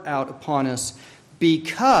poured out upon us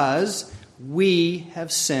because we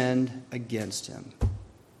have sinned against him.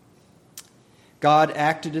 God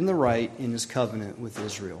acted in the right in his covenant with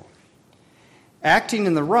Israel. Acting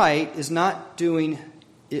in the right is not doing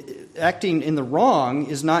acting in the wrong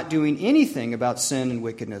is not doing anything about sin and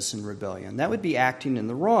wickedness and rebellion. That would be acting in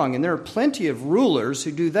the wrong. And there are plenty of rulers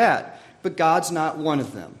who do that, but God's not one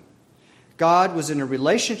of them. God was in a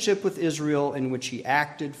relationship with Israel in which he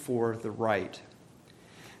acted for the right.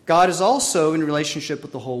 God is also in relationship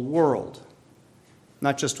with the whole world,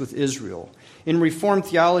 not just with Israel. In Reformed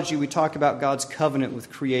theology, we talk about God's covenant with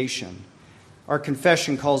creation. Our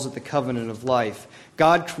confession calls it the covenant of life.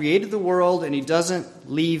 God created the world, and he doesn't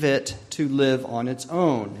leave it to live on its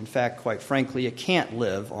own. In fact, quite frankly, it can't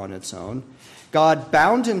live on its own. God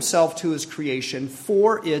bound himself to his creation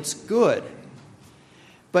for its good.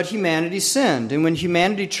 But humanity sinned, and when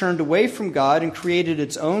humanity turned away from God and created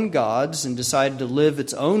its own gods and decided to live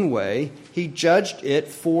its own way, he judged it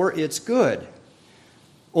for its good.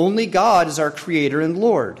 Only God is our Creator and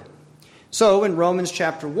Lord. So in Romans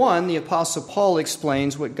chapter 1, the Apostle Paul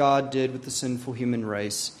explains what God did with the sinful human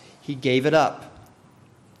race. He gave it up.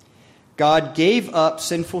 God gave up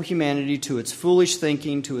sinful humanity to its foolish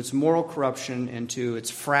thinking, to its moral corruption, and to its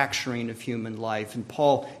fracturing of human life. And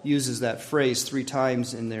Paul uses that phrase 3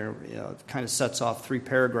 times in there. It kind of sets off 3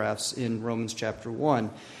 paragraphs in Romans chapter 1.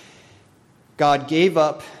 God gave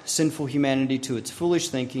up sinful humanity to its foolish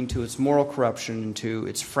thinking, to its moral corruption, and to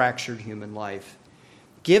its fractured human life.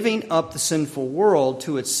 Giving up the sinful world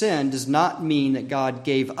to its sin does not mean that God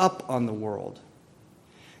gave up on the world.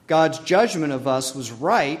 God's judgment of us was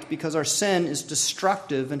right because our sin is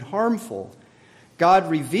destructive and harmful. God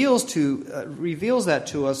reveals that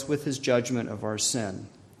to us with his judgment of our sin.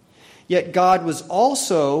 Yet God was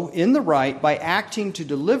also in the right by acting to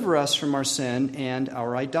deliver us from our sin and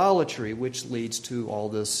our idolatry, which leads to all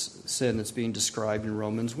this sin that's being described in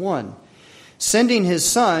Romans 1. Sending his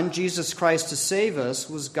Son, Jesus Christ, to save us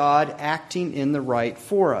was God acting in the right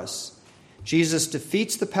for us. Jesus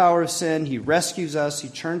defeats the power of sin, he rescues us, he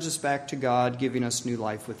turns us back to God, giving us new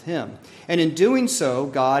life with him. And in doing so,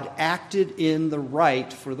 God acted in the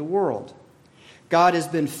right for the world. God has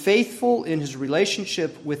been faithful in his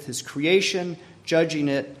relationship with his creation, judging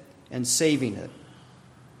it and saving it.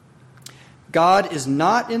 God is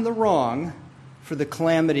not in the wrong for the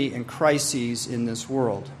calamity and crises in this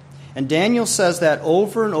world. And Daniel says that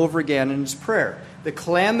over and over again in his prayer. The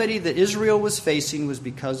calamity that Israel was facing was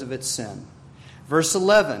because of its sin. Verse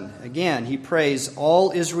 11, again, he prays,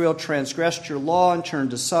 all Israel transgressed your law and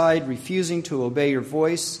turned aside, refusing to obey your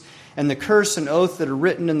voice. And the curse and oath that are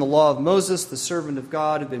written in the law of Moses, the servant of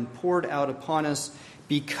God, have been poured out upon us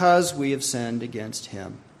because we have sinned against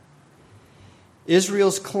him.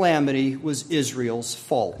 Israel's calamity was Israel's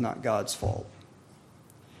fault, not God's fault.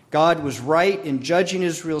 God was right in judging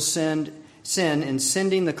Israel's sin and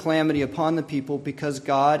sending the calamity upon the people because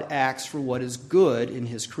God acts for what is good in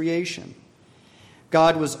his creation.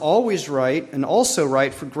 God was always right and also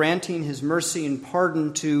right for granting his mercy and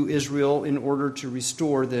pardon to Israel in order to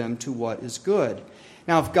restore them to what is good.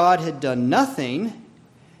 Now, if God had done nothing,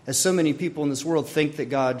 as so many people in this world think that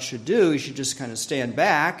God should do, he should just kind of stand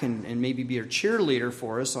back and maybe be a cheerleader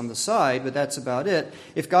for us on the side, but that's about it.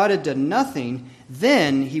 If God had done nothing,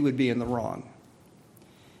 then he would be in the wrong.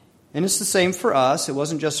 And it's the same for us. It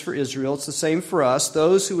wasn't just for Israel. It's the same for us.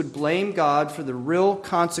 Those who would blame God for the real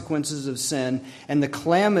consequences of sin and the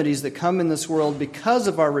calamities that come in this world because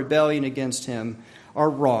of our rebellion against him are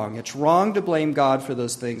wrong. It's wrong to blame God for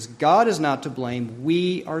those things. God is not to blame.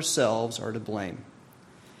 We ourselves are to blame.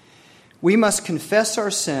 We must confess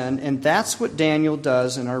our sin, and that's what Daniel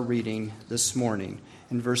does in our reading this morning.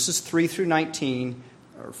 In verses 4 through 19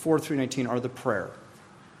 are the prayer.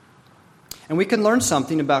 And we can learn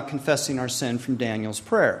something about confessing our sin from Daniel's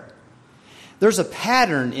prayer. there's a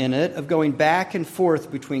pattern in it of going back and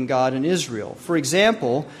forth between God and Israel. For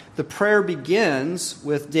example, the prayer begins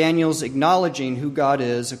with Daniel's acknowledging who God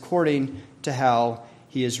is according to how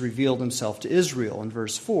he has revealed himself to Israel in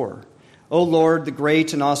verse 4. O Lord, the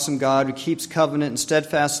great and awesome God who keeps covenant and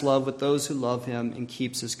steadfast love with those who love him and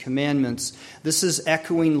keeps his commandments. This is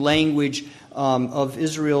echoing language of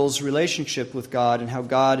Israel's relationship with God and how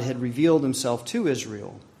God had revealed himself to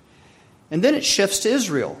Israel. And then it shifts to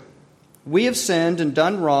Israel. We have sinned and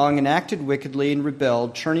done wrong and acted wickedly and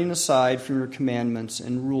rebelled, turning aside from your commandments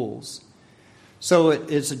and rules. So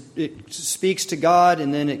it speaks to God,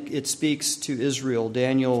 and then it speaks to Israel.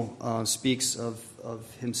 Daniel speaks of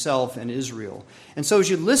himself and Israel. And so as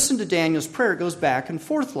you listen to Daniel's prayer, it goes back and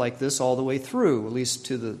forth like this all the way through, at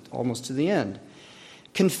least almost to the end.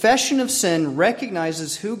 Confession of sin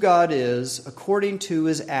recognizes who God is according to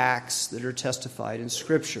his acts that are testified in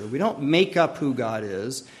Scripture. We don't make up who God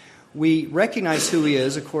is. We recognize who he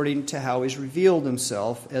is according to how he's revealed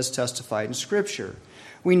himself as testified in Scripture.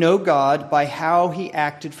 We know God by how he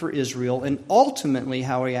acted for Israel and ultimately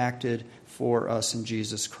how he acted for us in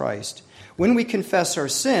Jesus Christ. When we confess our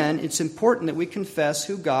sin, it's important that we confess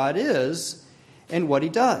who God is and what he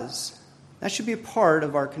does. That should be a part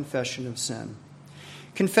of our confession of sin.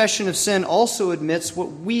 Confession of sin also admits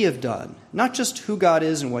what we have done. Not just who God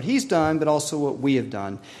is and what he's done, but also what we have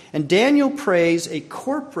done. And Daniel prays a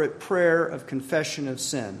corporate prayer of confession of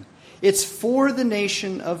sin. It's for the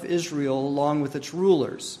nation of Israel along with its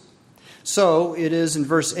rulers. So it is in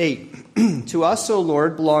verse 8, To us, O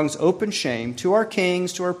Lord, belongs open shame, to our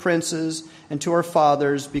kings, to our princes, and to our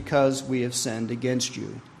fathers, because we have sinned against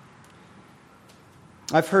you.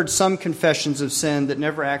 I've heard some confessions of sin that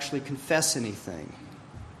never actually confess anything.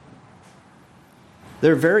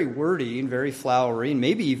 They're very wordy and very flowery, and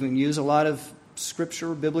maybe even use a lot of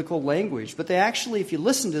scripture or biblical language. But they actually, if you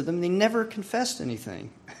listen to them, they never confessed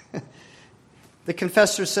anything. The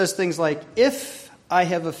confessor says things like, if I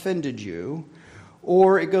have offended you,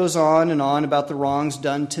 or it goes on and on about the wrongs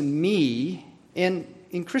done to me. And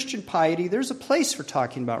in Christian piety, there's a place for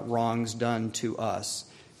talking about wrongs done to us,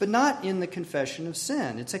 but not in the confession of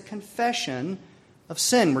sin. It's a confession of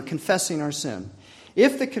sin. We're confessing our sin.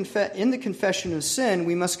 In the confession of sin,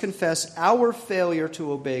 we must confess our failure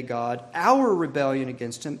to obey God, our rebellion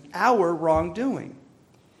against him, our wrongdoing.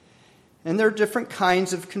 And there are different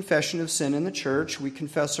kinds of confession of sin in the church. We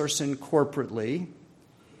confess our sin corporately,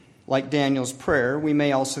 like Daniel's prayer. We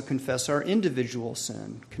may also confess our individual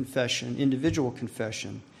sin, individual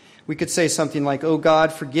confession. We could say something like, Oh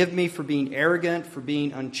God, forgive me for being arrogant, for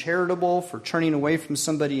being uncharitable, for turning away from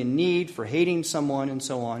somebody in need, for hating someone, and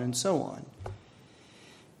so on and so on.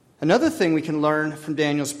 Another thing we can learn from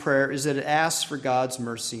Daniel's prayer is that it asks for God's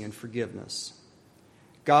mercy and forgiveness.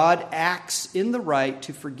 God acts in the right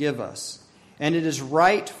to forgive us, and it is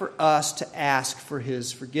right for us to ask for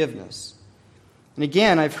his forgiveness. And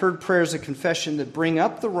again, I've heard prayers of confession that bring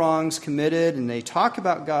up the wrongs committed, and they talk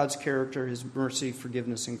about God's character, his mercy,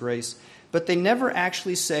 forgiveness, and grace, but they never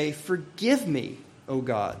actually say, Forgive me, O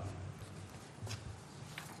God.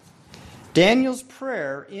 Daniel's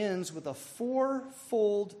prayer ends with a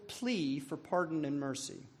fourfold plea for pardon and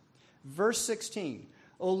mercy. Verse 16,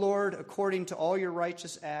 O Lord, according to all your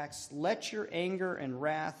righteous acts, let your anger and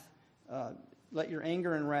wrath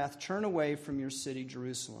turn away from your city,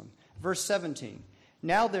 Jerusalem. Verse 17,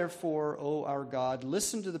 Now therefore, O our God,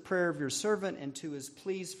 listen to the prayer of your servant and to his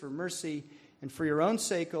pleas for mercy, and for your own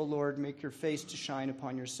sake, O Lord, make your face to shine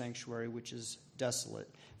upon your sanctuary, which is desolate.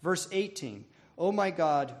 Verse 18, O my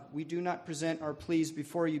God, we do not present our pleas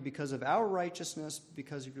before you because of our righteousness,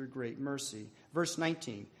 because of your great mercy. Verse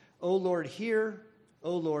 19, O Lord, hear,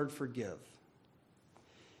 O Lord, forgive.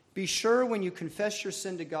 Be sure when you confess your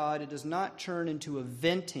sin to God, it does not turn into a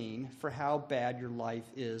venting for how bad your life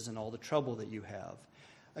is and all the trouble that you have.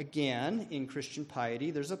 Again, in Christian piety,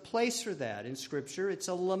 there's a place for that. In Scripture, it's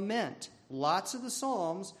a lament. Lots of the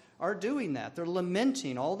Psalms are doing that. They're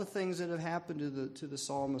lamenting all the things that have happened to the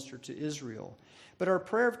psalmist or to Israel. But our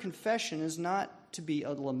prayer of confession is not to be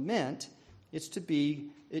a lament.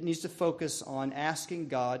 It needs to focus on asking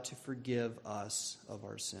God to forgive us of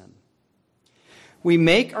our sin. We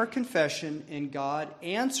make our confession, and God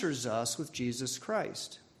answers us with Jesus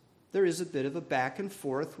Christ. There is a bit of a back and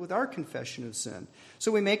forth with our confession of sin.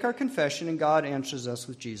 So we make our confession, and God answers us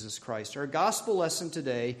with Jesus Christ. Our gospel lesson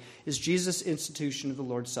today is Jesus' institution of the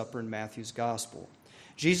Lord's Supper in Matthew's gospel.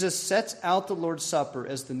 Jesus sets out the Lord's Supper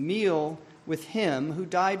as the meal with him who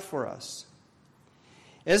died for us.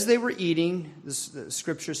 As they were eating, the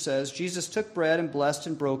scripture says, Jesus took bread and blessed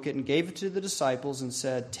and broke it and gave it to the disciples and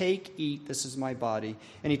said, "Take, eat, this is my body."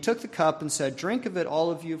 And he took the cup and said, "Drink of it,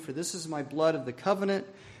 all of you, for this is my blood of the covenant,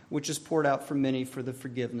 which is poured out for many for the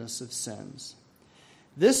forgiveness of sins."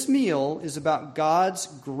 This meal is about God's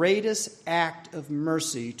greatest act of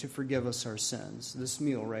mercy to forgive us our sins. This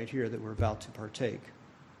meal right here that we're about to partake.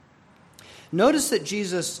 Notice that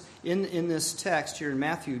Jesus, in this text here in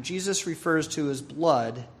Matthew, Jesus refers to his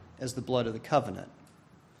blood as the blood of the covenant.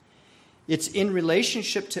 It's in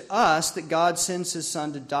relationship to us that God sends his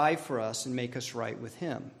Son to die for us and make us right with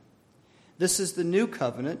him. This is the new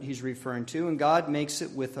covenant he's referring to, and God makes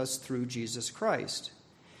it with us through Jesus Christ.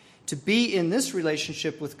 To be in this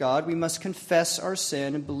relationship with God, we must confess our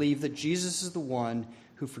sin and believe that Jesus is the one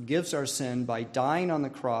who forgives our sin by dying on the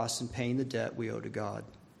cross and paying the debt we owe to God.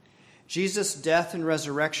 Jesus' death and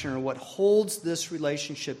resurrection are what holds this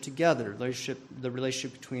relationship together, the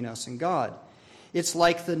relationship between us and God. It's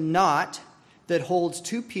like the knot that holds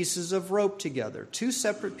two pieces of rope together, two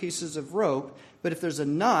separate pieces of rope, but if there's a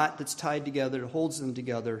knot that's tied together, it holds them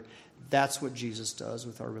together. That's what Jesus does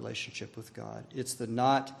with our relationship with God. It's the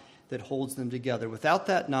knot that holds them together. Without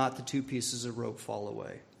that knot, the two pieces of rope fall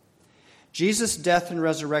away. Jesus' death and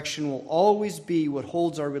resurrection will always be what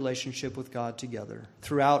holds our relationship with God together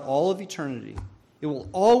throughout all of eternity. It will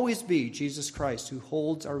always be Jesus Christ who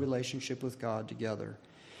holds our relationship with God together.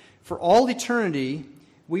 For all eternity,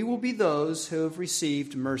 we will be those who have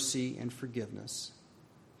received mercy and forgiveness.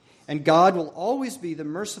 And God will always be the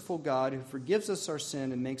merciful God who forgives us our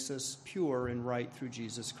sin and makes us pure and right through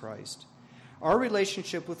Jesus Christ. Our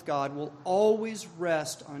relationship with God will always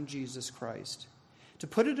rest on Jesus Christ. To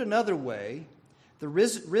put it another way, the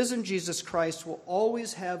risen Jesus Christ will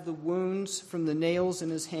always have the wounds from the nails in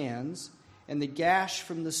his hands and the gash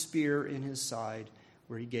from the spear in his side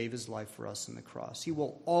where he gave his life for us on the cross. He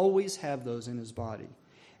will always have those in his body.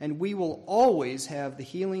 And we will always have the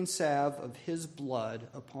healing salve of his blood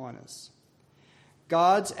upon us.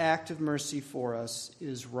 God's act of mercy for us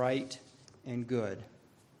is right and good.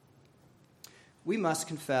 We must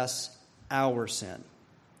confess our sin.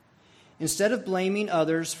 Instead of blaming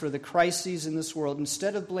others for the crises in this world,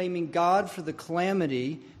 instead of blaming God for the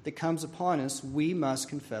calamity that comes upon us, we must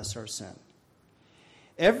confess our sin.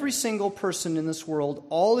 Every single person in this world,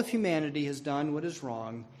 all of humanity, has done what is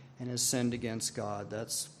wrong and has sinned against God.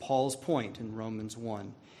 That's Paul's point in Romans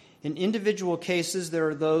 1. In individual cases, there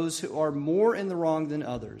are those who are more in the wrong than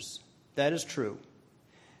others. That is true.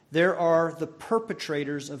 There are the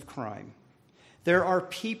perpetrators of crime. There are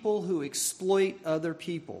people who exploit other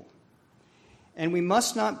people. And we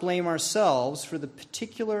must not blame ourselves for the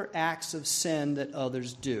particular acts of sin that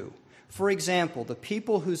others do. For example, the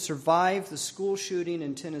people who survived the school shooting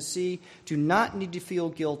in Tennessee do not need to feel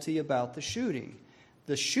guilty about the shooting.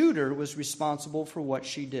 The shooter was responsible for what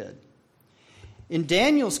she did. In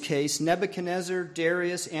Daniel's case, Nebuchadnezzar,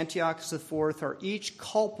 Darius, Antiochus IV are each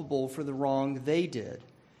culpable for the wrong they did.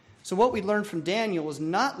 So what we learn from Daniel is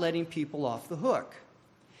not letting people off the hook.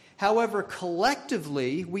 However,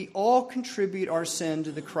 collectively, we all contribute our sin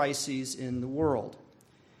to the crises in the world.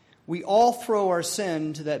 We all throw our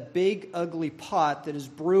sin to that big, ugly pot that is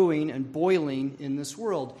brewing and boiling in this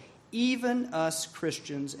world, even us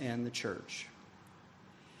Christians and the church.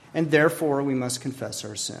 And therefore, we must confess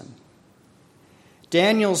our sin.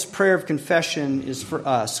 Daniel's prayer of confession is for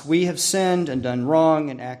us. We have sinned and done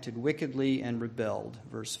wrong and acted wickedly and rebelled,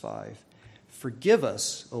 verse 5. Forgive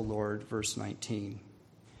us, O Lord, verse 19.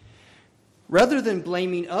 Rather than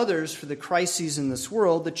blaming others for the crises in this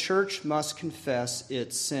world, the church must confess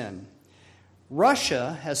its sin.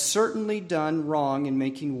 Russia has certainly done wrong in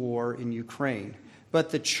making war in Ukraine, but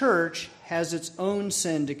the church has its own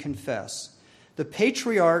sin to confess. The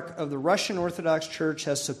patriarch of the Russian Orthodox Church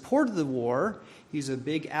has supported the war. He's a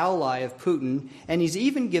big ally of Putin, and he's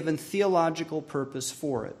even given theological purpose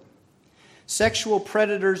for it. Sexual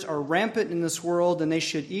predators are rampant in this world, and they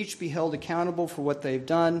should each be held accountable for what they've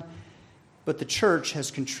done. But the church has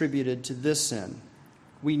contributed to this sin.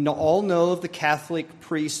 We all know of the Catholic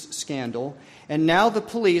priest scandal, and now the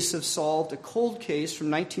police have solved a cold case from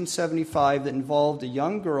 1975 that involved a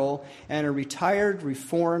young girl and a retired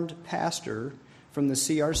Reformed pastor from the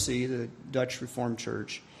CRC, the Dutch Reformed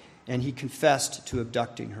Church, and he confessed to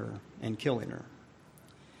abducting her and killing her.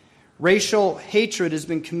 Racial hatred has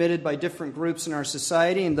been committed by different groups in our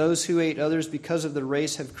society, and those who hate others because of their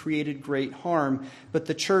race have created great harm, but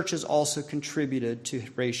the church has also contributed to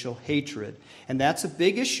racial hatred. And that's a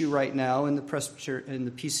big issue right now in the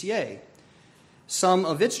PCA. Some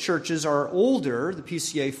of its churches are older. The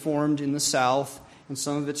PCA formed in the South, and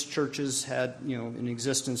some of its churches had, in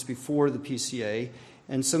existence before the PCA.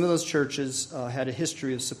 and some of those churches had a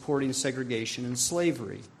history of supporting segregation and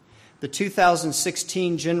slavery. The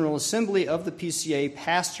 2016 General Assembly of the PCA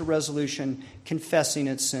passed a resolution confessing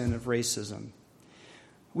its sin of racism.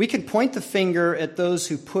 We can point the finger at those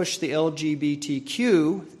who push the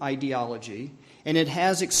LGBTQ ideology, and it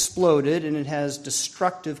has exploded and it has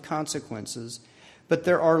destructive consequences, but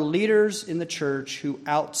there are leaders in the church who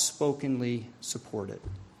outspokenly support it.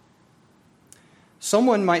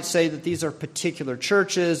 Someone might say that these are particular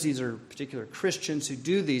churches, these are particular Christians who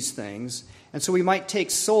do these things, and so we might take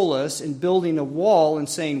solace in building a wall and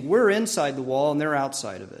saying we're inside the wall and they're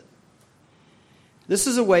outside of it. This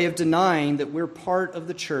is a way of denying that we're part of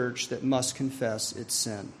the church that must confess its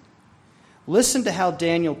sin. Listen to how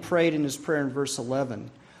Daniel prayed in his prayer in verse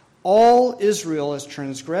 11. All Israel has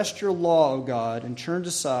transgressed your law, O God, and turned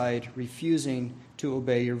aside, refusing to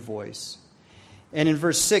obey your voice. And in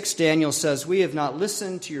verse 6, Daniel says, we have not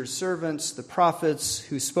listened to your servants, the prophets,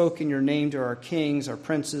 who spoke in your name to our kings, our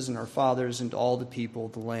princes, and our fathers, and to all the people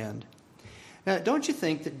of the land. Now, don't you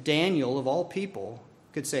think that Daniel, of all people,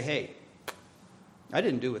 could say, hey, I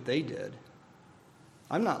didn't do what they did.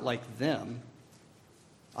 I'm not like them.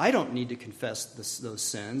 I don't need to confess those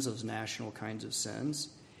sins, those national kinds of sins.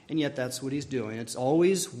 And yet that's what he's doing. It's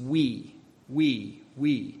always we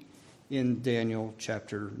in Daniel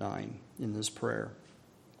chapter 9 in this prayer.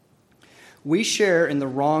 We share in the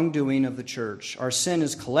wrongdoing of the church. Our sin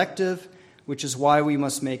is collective, which is why we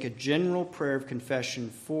must make a general prayer of confession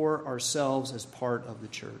for ourselves as part of the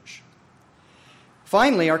church.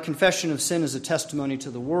 Finally, our confession of sin is a testimony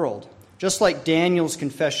to the world. Just like Daniel's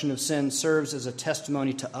confession of sin serves as a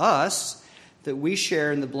testimony to us that we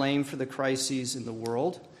share in the blame for the crises in the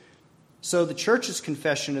world, so the church's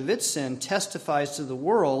confession of its sin testifies to the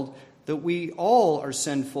world that we all are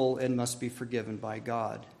sinful and must be forgiven by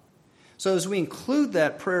God. So as we include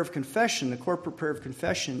that prayer of confession, the corporate prayer of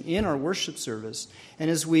confession, in our worship service, and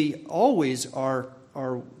as we always are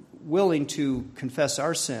willing to confess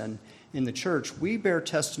our sin in the church, we bear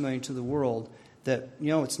testimony to the world that,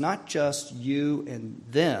 it's not just you and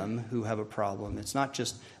them who have a problem. It's not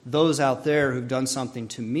just those out there who've done something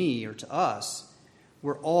to me or to us.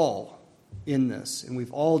 We're all in this, and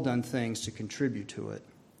we've all done things to contribute to it.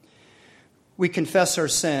 We confess our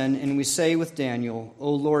sin, and we say with Daniel,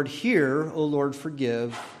 O Lord, hear, O Lord,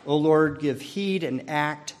 forgive. O Lord, give heed and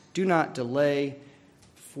act. Do not delay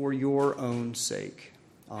for your own sake.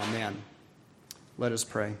 Amen. Let us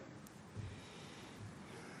pray.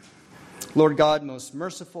 Lord God, most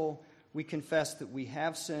merciful, we confess that we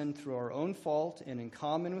have sinned through our own fault and in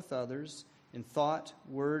common with others, in thought,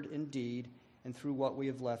 word, and deed, and through what we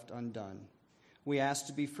have left undone. We ask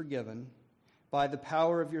to be forgiven. By the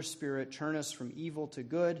power of your Spirit, turn us from evil to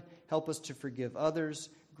good, help us to forgive others,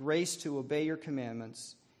 grace to obey your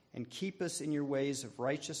commandments, and keep us in your ways of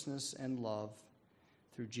righteousness and love.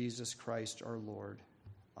 Through Jesus Christ our Lord.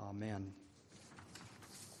 Amen.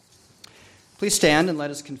 Please stand and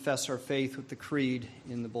let us confess our faith with the creed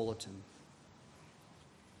in the bulletin.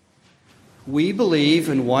 We believe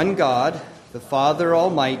in one God, the Father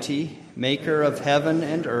Almighty, maker of heaven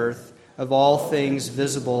and earth, of all things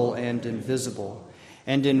visible and invisible,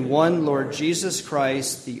 and in one Lord Jesus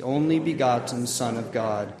Christ, the only begotten Son of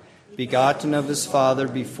God, begotten of his Father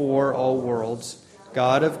before all worlds,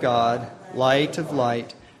 God of God, light of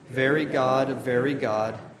light, very God of very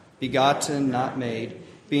God, begotten, not made,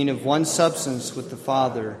 being of one substance with the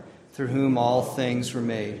Father, through whom all things were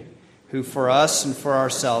made, who for us and for our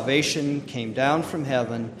salvation came down from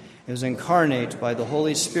heaven and was incarnate by the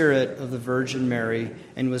Holy Spirit of the Virgin Mary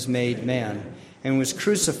and was made man, and was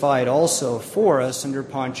crucified also for us under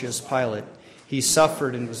Pontius Pilate. He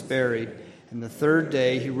suffered and was buried, and the third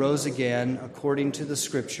day he rose again according to the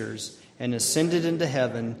Scriptures, and ascended into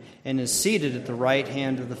heaven, and is seated at the right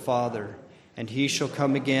hand of the Father. And he shall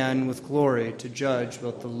come again with glory to judge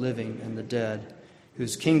both the living and the dead,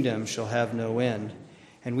 whose kingdom shall have no end.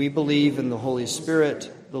 And we believe in the Holy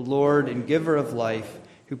Spirit, the Lord and giver of life,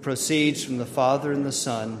 who proceeds from the Father and the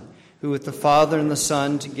Son, who with the Father and the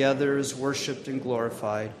Son together is worshipped and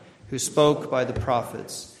glorified, who spoke by the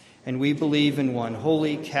prophets. And we believe in one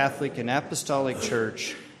holy, Catholic, and apostolic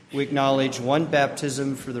church. We acknowledge one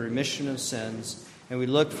baptism for the remission of sins, and we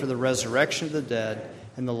look for the resurrection of the dead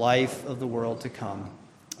and the life of the world to come.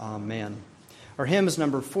 Amen. Our hymn is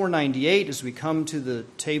number 498 as we come to the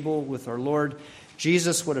table with our Lord.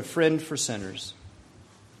 Jesus, what a friend for sinners.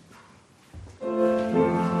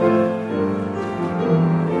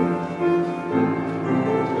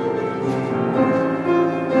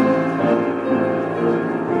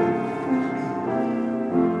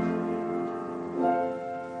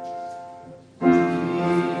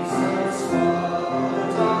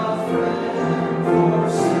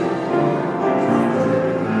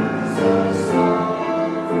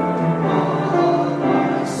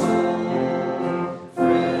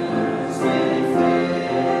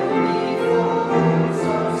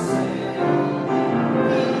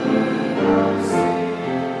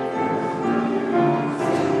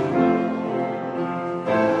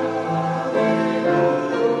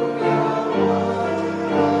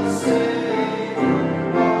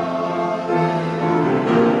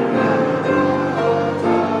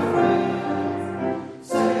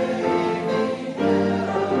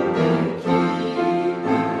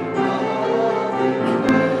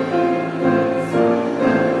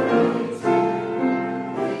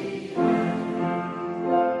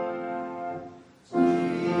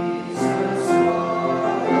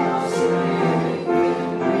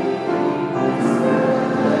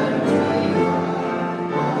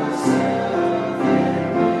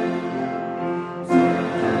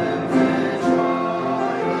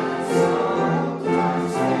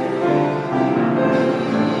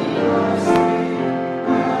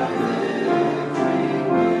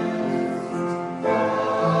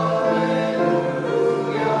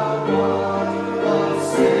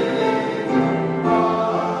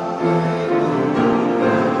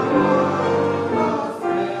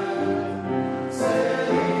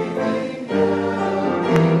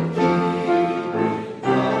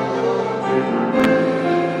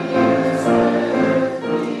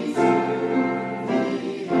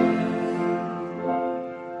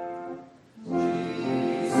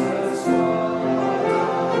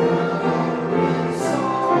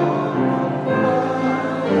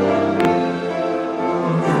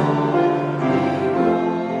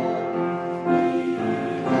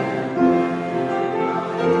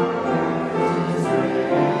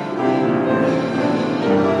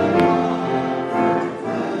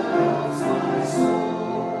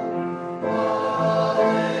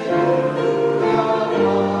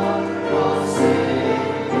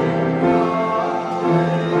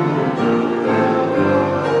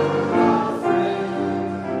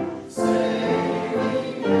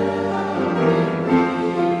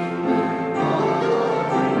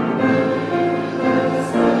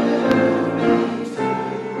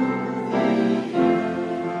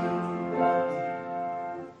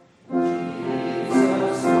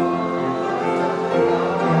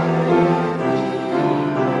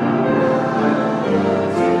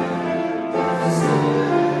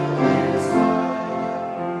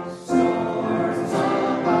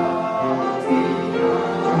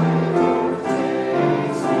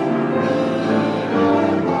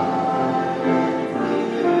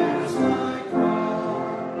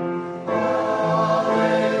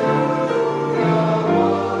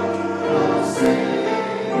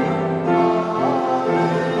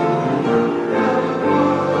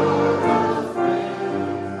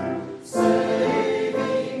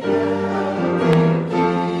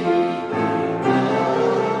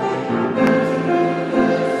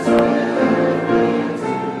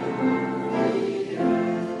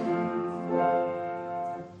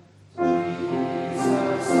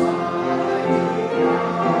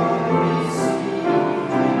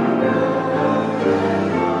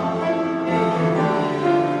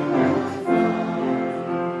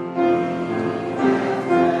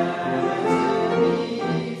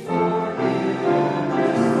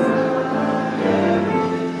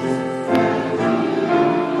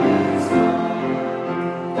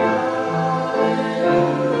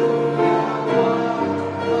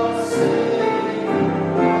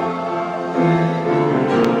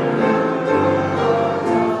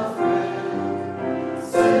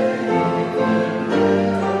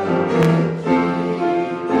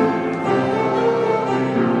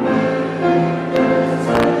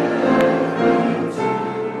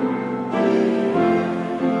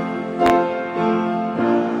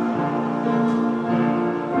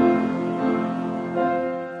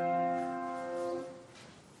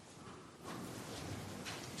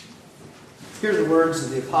 Hear the words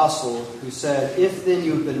of the apostle who said, "If then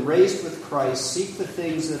you have been raised with Christ, seek the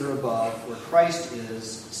things that are above, where Christ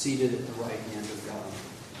is, seated at the right hand of God."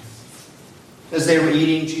 As they were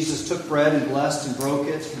eating, Jesus took bread and blessed and broke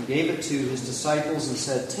it and gave it to his disciples and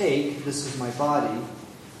said, "Take, this is my body."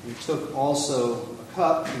 And he took also a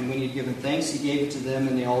cup, and when he had given thanks, he gave it to them,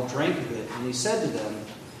 and they all drank of it. And he said to them,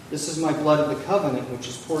 "This is my blood of the covenant, which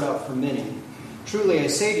is poured out for many. Truly I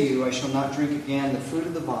say to you, I shall not drink again the fruit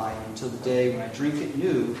of the vine until the day when I drink it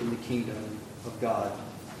new in the kingdom of God."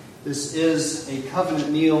 This is a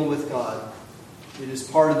covenant meal with God. It is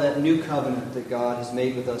part of that new covenant that God has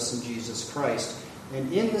made with us in Jesus Christ.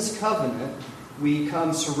 And in this covenant, we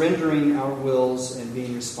come surrendering our wills and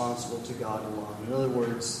being responsible to God alone. In other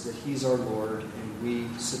words, that He's our Lord and we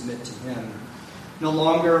submit to Him. No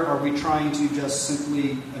longer are we trying to just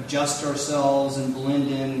simply adjust ourselves and blend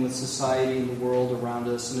in with society and the world around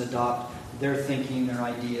us and adopt their thinking, their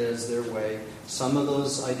ideas, their way. Some of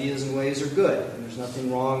those ideas and ways are good, and there's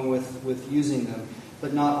nothing wrong with using them,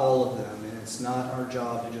 but not all of them. And it's not our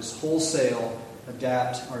job to just wholesale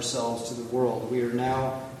adapt ourselves to the world. We are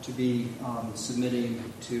now to be submitting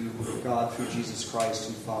to God through Jesus Christ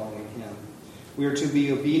and following Him. We are to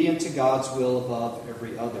be obedient to God's will above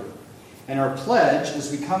every other. And our pledge,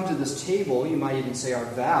 as we come to this table, you might even say our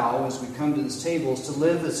vow, as we come to this table, is to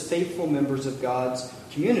live as faithful members of God's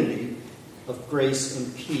community of grace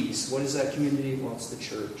and peace. What is that community? Well, it's the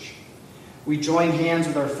church. We join hands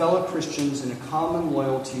with our fellow Christians in a common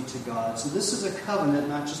loyalty to God. So this is a covenant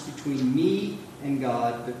not just between me and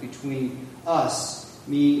God, but between us,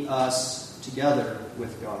 me, us, together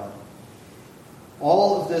with God.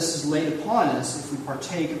 All of this is laid upon us if we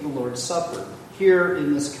partake of the Lord's Supper. Here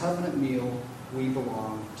in this covenant meal, we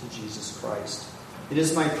belong to Jesus Christ. It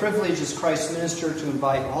is my privilege as Christ's minister to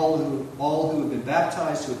invite all who have been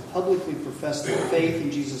baptized, who have publicly professed their faith in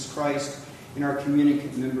Jesus Christ, and are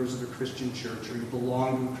communicant members of a Christian church, or you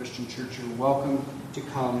belong to a Christian church, you're welcome to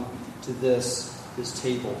come to this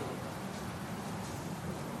table.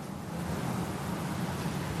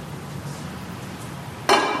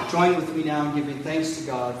 Join with me now in giving thanks to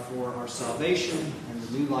God for our salvation and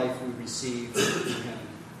the new life we receive through Him.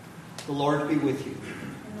 The Lord be with you.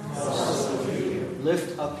 And also with you.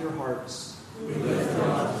 Lift up your hearts. We lift them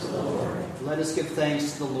up to the Lord. Let us give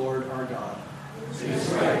thanks to the Lord our God. It is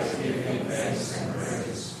right to give Him thanks and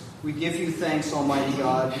praise. We give you thanks, Almighty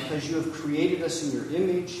God, because you have created us in your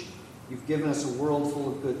image. You've given us a world full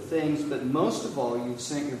of good things, but most of all, you've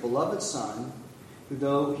sent your beloved Son, who,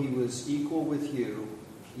 though He was equal with you,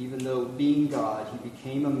 even though being God, He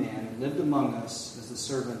became a man and lived among us as the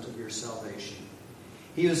servant of your salvation.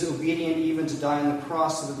 He was obedient even to die on the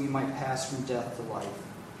cross so that we might pass from death to life.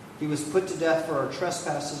 He was put to death for our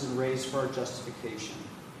trespasses and raised for our justification.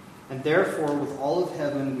 And therefore, with all of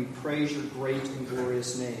heaven, we praise your great and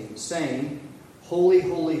glorious name, saying, "Holy,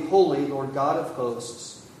 holy, holy, Lord God of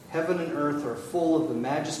hosts, heaven and earth are full of the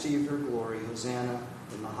majesty of your glory. Hosanna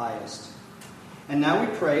in the highest." And now we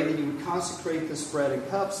pray that you would consecrate this bread and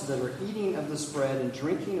cup so that our eating of this bread and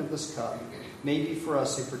drinking of this cup may be for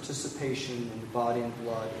us a participation in the body and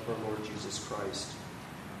blood of our Lord Jesus Christ.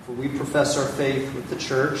 For we profess our faith with the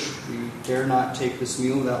church. We dare not take this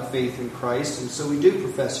meal without faith in Christ, and so we do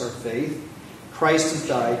profess our faith. Christ has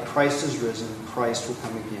died, Christ has risen, Christ will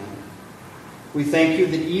come again. We thank you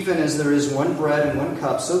that even as there is one bread and one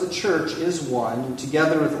cup, so the church is one, and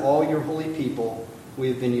together with all your holy people, we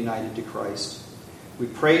have been united to Christ. We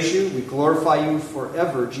praise you, we glorify you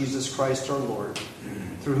forever, Jesus Christ our Lord,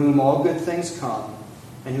 through whom all good things come,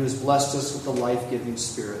 and who has blessed us with the life-giving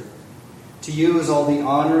Spirit. To you is all the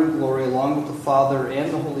honor and glory, along with the Father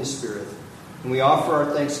and the Holy Spirit. And we offer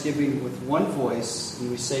our thanksgiving with one voice, and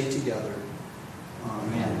we say together,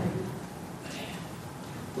 Amen.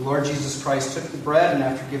 The Lord Jesus Christ took the bread, and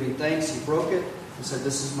after giving thanks, He broke it and said,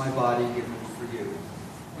 "This is my body given for you."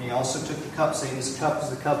 And He also took the cup, saying, "This cup is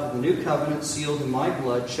the cup of the new covenant, sealed in my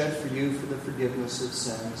blood, shed for you for the forgiveness of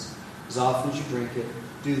sins. As often as you drink it,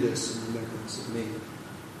 do this in remembrance of me."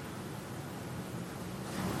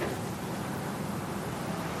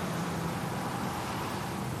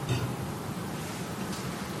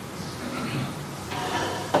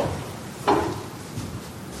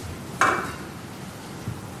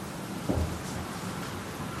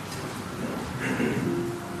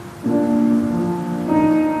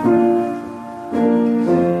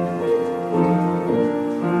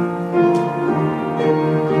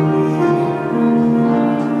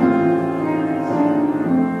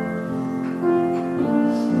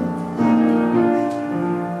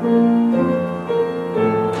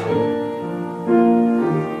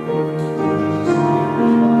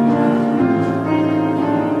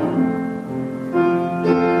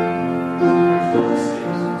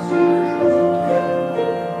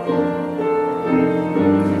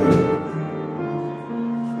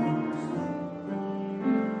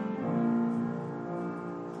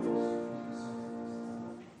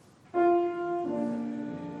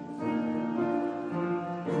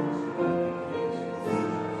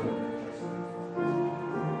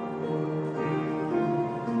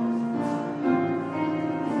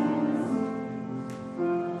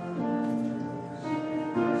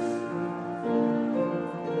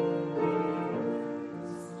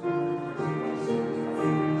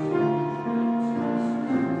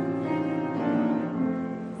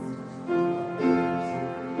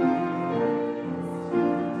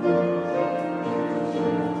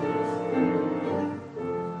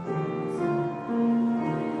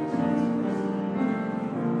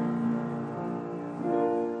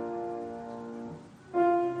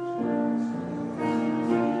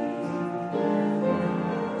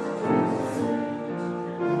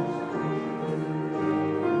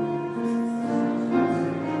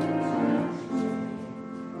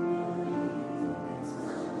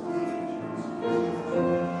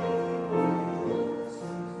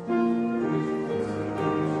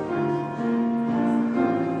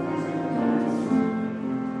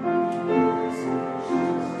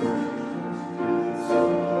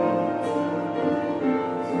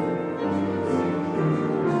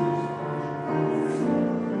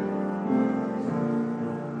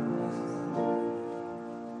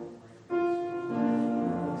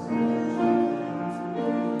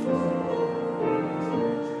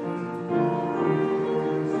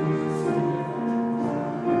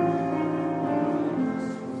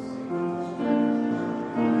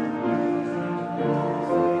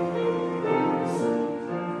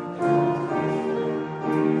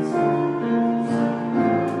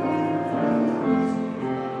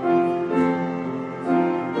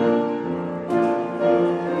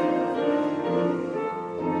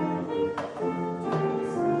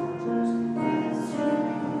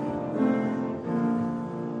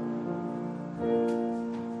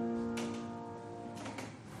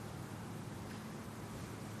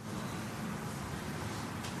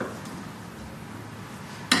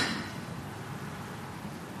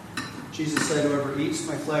 Jesus said, "Whoever eats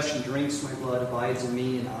my flesh and drinks my blood abides in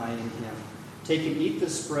me, and I in him." Take and eat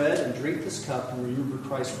this bread and drink this cup, and remember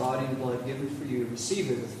Christ's body and blood given for you.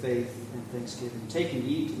 Receive it with faith and thanksgiving. Take and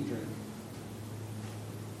eat and drink.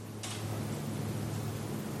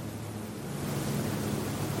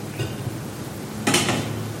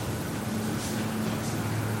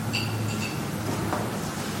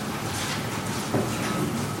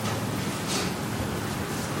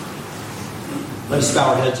 Let us bow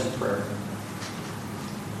our heads in prayer.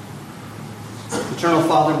 Eternal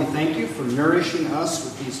Father, we thank you for nourishing us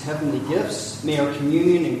with these heavenly gifts. May our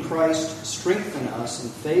communion in Christ strengthen us in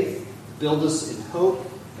faith, build us in hope,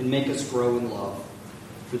 and make us grow in love.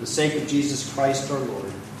 For the sake of Jesus Christ our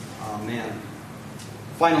Lord. Amen.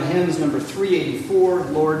 Final hymn is number 384.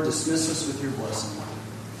 Lord, dismiss us with your blessing.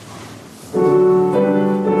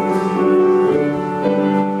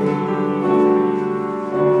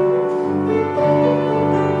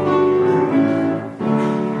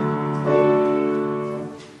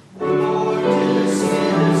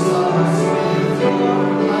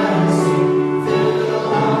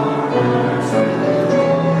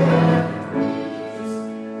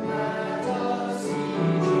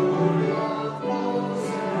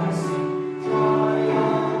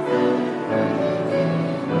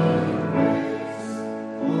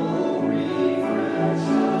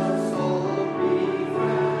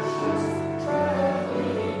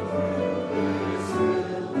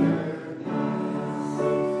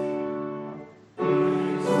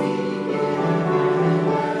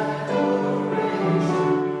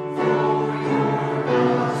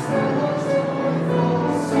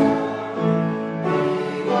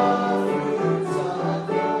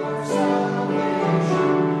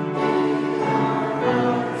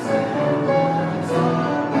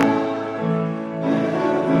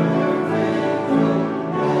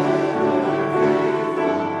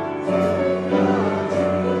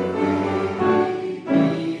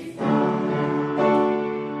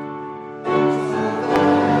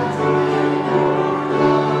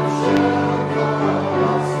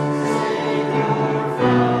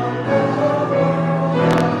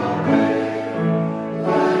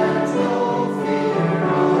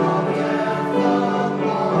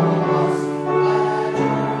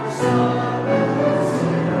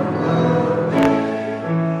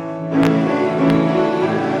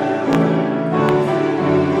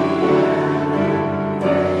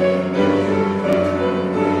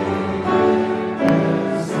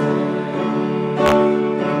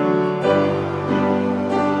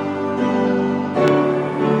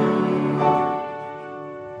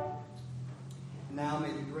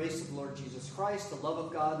 The love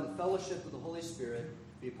of God and the fellowship of the Holy Spirit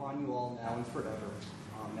be upon you all now and forever.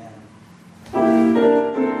 Amen.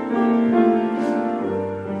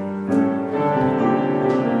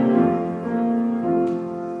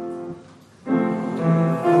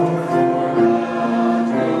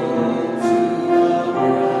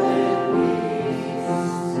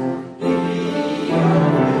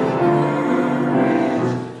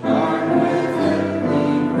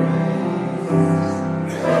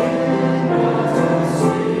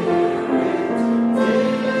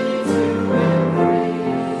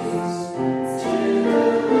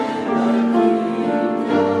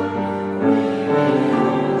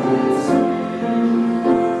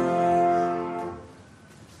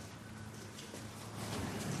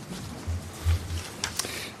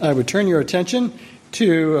 I would turn your attention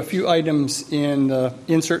to a few items in the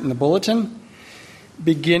insert in the bulletin,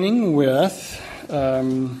 beginning with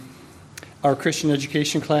our Christian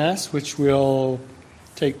education class, which will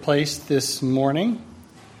take place this morning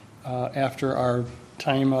after our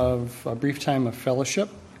brief time of fellowship.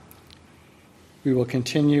 We will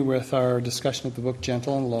continue with our discussion of the book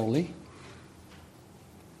Gentle and Lowly.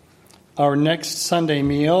 Our next Sunday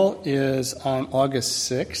meal is on August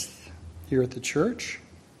 6th here at the church.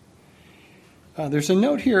 There's a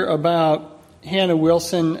note here about Hannah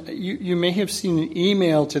Wilson. You may have seen an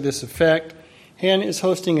email to this effect. Hannah is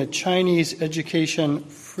hosting a Chinese Education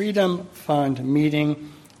Freedom Fund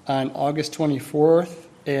meeting on August 24th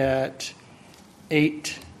at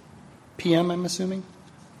 8 p.m., I'm assuming?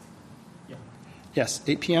 Yeah. Yes,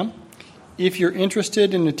 8 p.m. If you're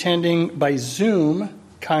interested in attending by Zoom,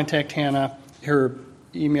 contact Hannah. Her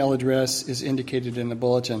email address is indicated in the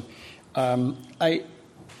bulletin.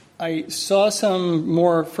 I saw some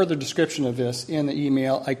more further description of this in the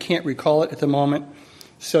email. I can't recall it at the moment,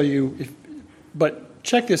 but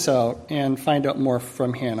check this out and find out more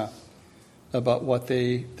from Hannah about what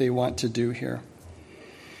they want to do here.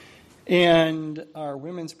 And our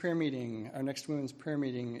women's prayer meeting, our next women's prayer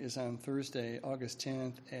meeting is on Thursday, August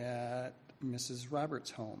 10th at Mrs.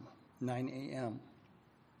 Roberts' home. 9 a.m.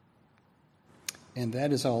 And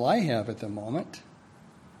that is all I have at the moment.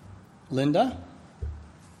 Linda?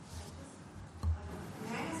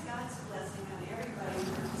 May I ask God's blessing on everybody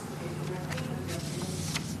who participated in our kingdom building?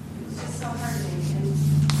 It's just so heartening.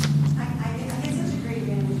 And I get such a great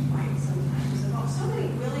vantage point sometimes about so many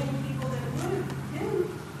willing people that would have been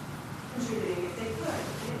contributing if they could.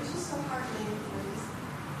 And it was just so heartening. I just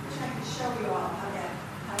wish I could show you all how that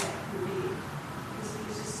can be.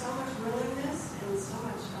 There's just so much willingness and so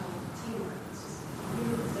much teamwork. It's just a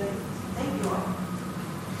beautiful thing. Thank you all.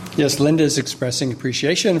 Yes, Linda is expressing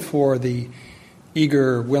appreciation for the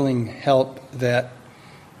eager, willing help that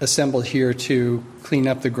assembled here to clean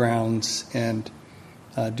up the grounds and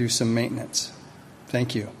do some maintenance.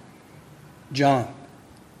 Thank you. John?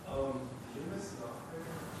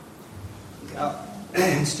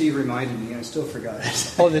 Steve reminded me, I still forgot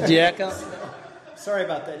it. Oh, the diaconal? Sorry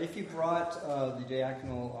about that. If you brought the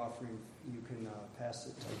diaconal offering, you can pass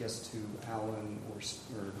it, I guess, to Alan or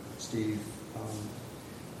Steve.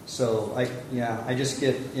 So I just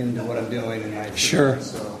get into what I'm doing, and I sure.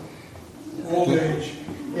 So Old age.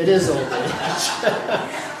 it is old age.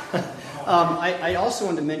 I also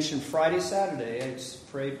wanted to mention Friday, Saturday.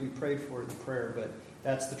 We prayed for it in prayer, but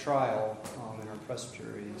that's the trial in our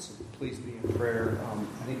presbytery. So please be in prayer.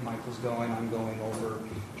 I think Michael's going. I'm going over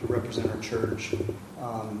to represent our church.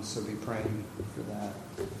 So be praying for that.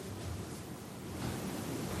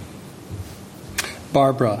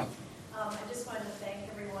 Barbara? I just wanted to thank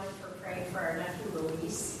everyone for praying for our nephew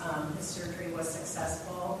Luis. His surgery was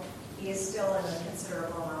successful. He is still in a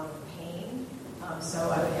considerable amount of pain, so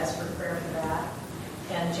I would ask for prayer for that.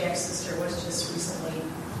 And Jack's sister was just recently,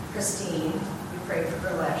 Christine. We prayed for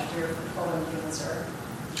her last year for colon cancer.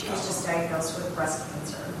 She was just diagnosed with breast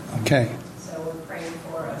cancer. Okay. So we're praying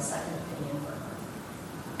for a second opinion for her.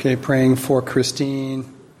 Okay, praying for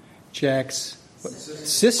Christine, Jack's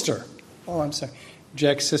sister. Oh, I'm sorry.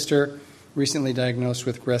 Jack's sister, recently diagnosed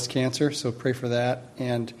with breast cancer, so pray for that.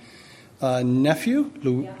 And nephew,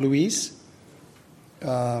 Luis,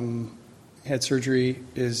 had surgery,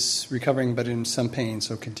 is recovering but in some pain,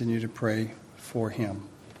 so continue to pray for him.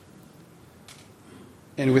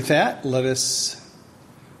 And with that, let us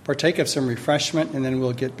partake of some refreshment, and then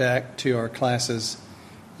we'll get back to our classes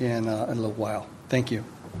in a little while. Thank you.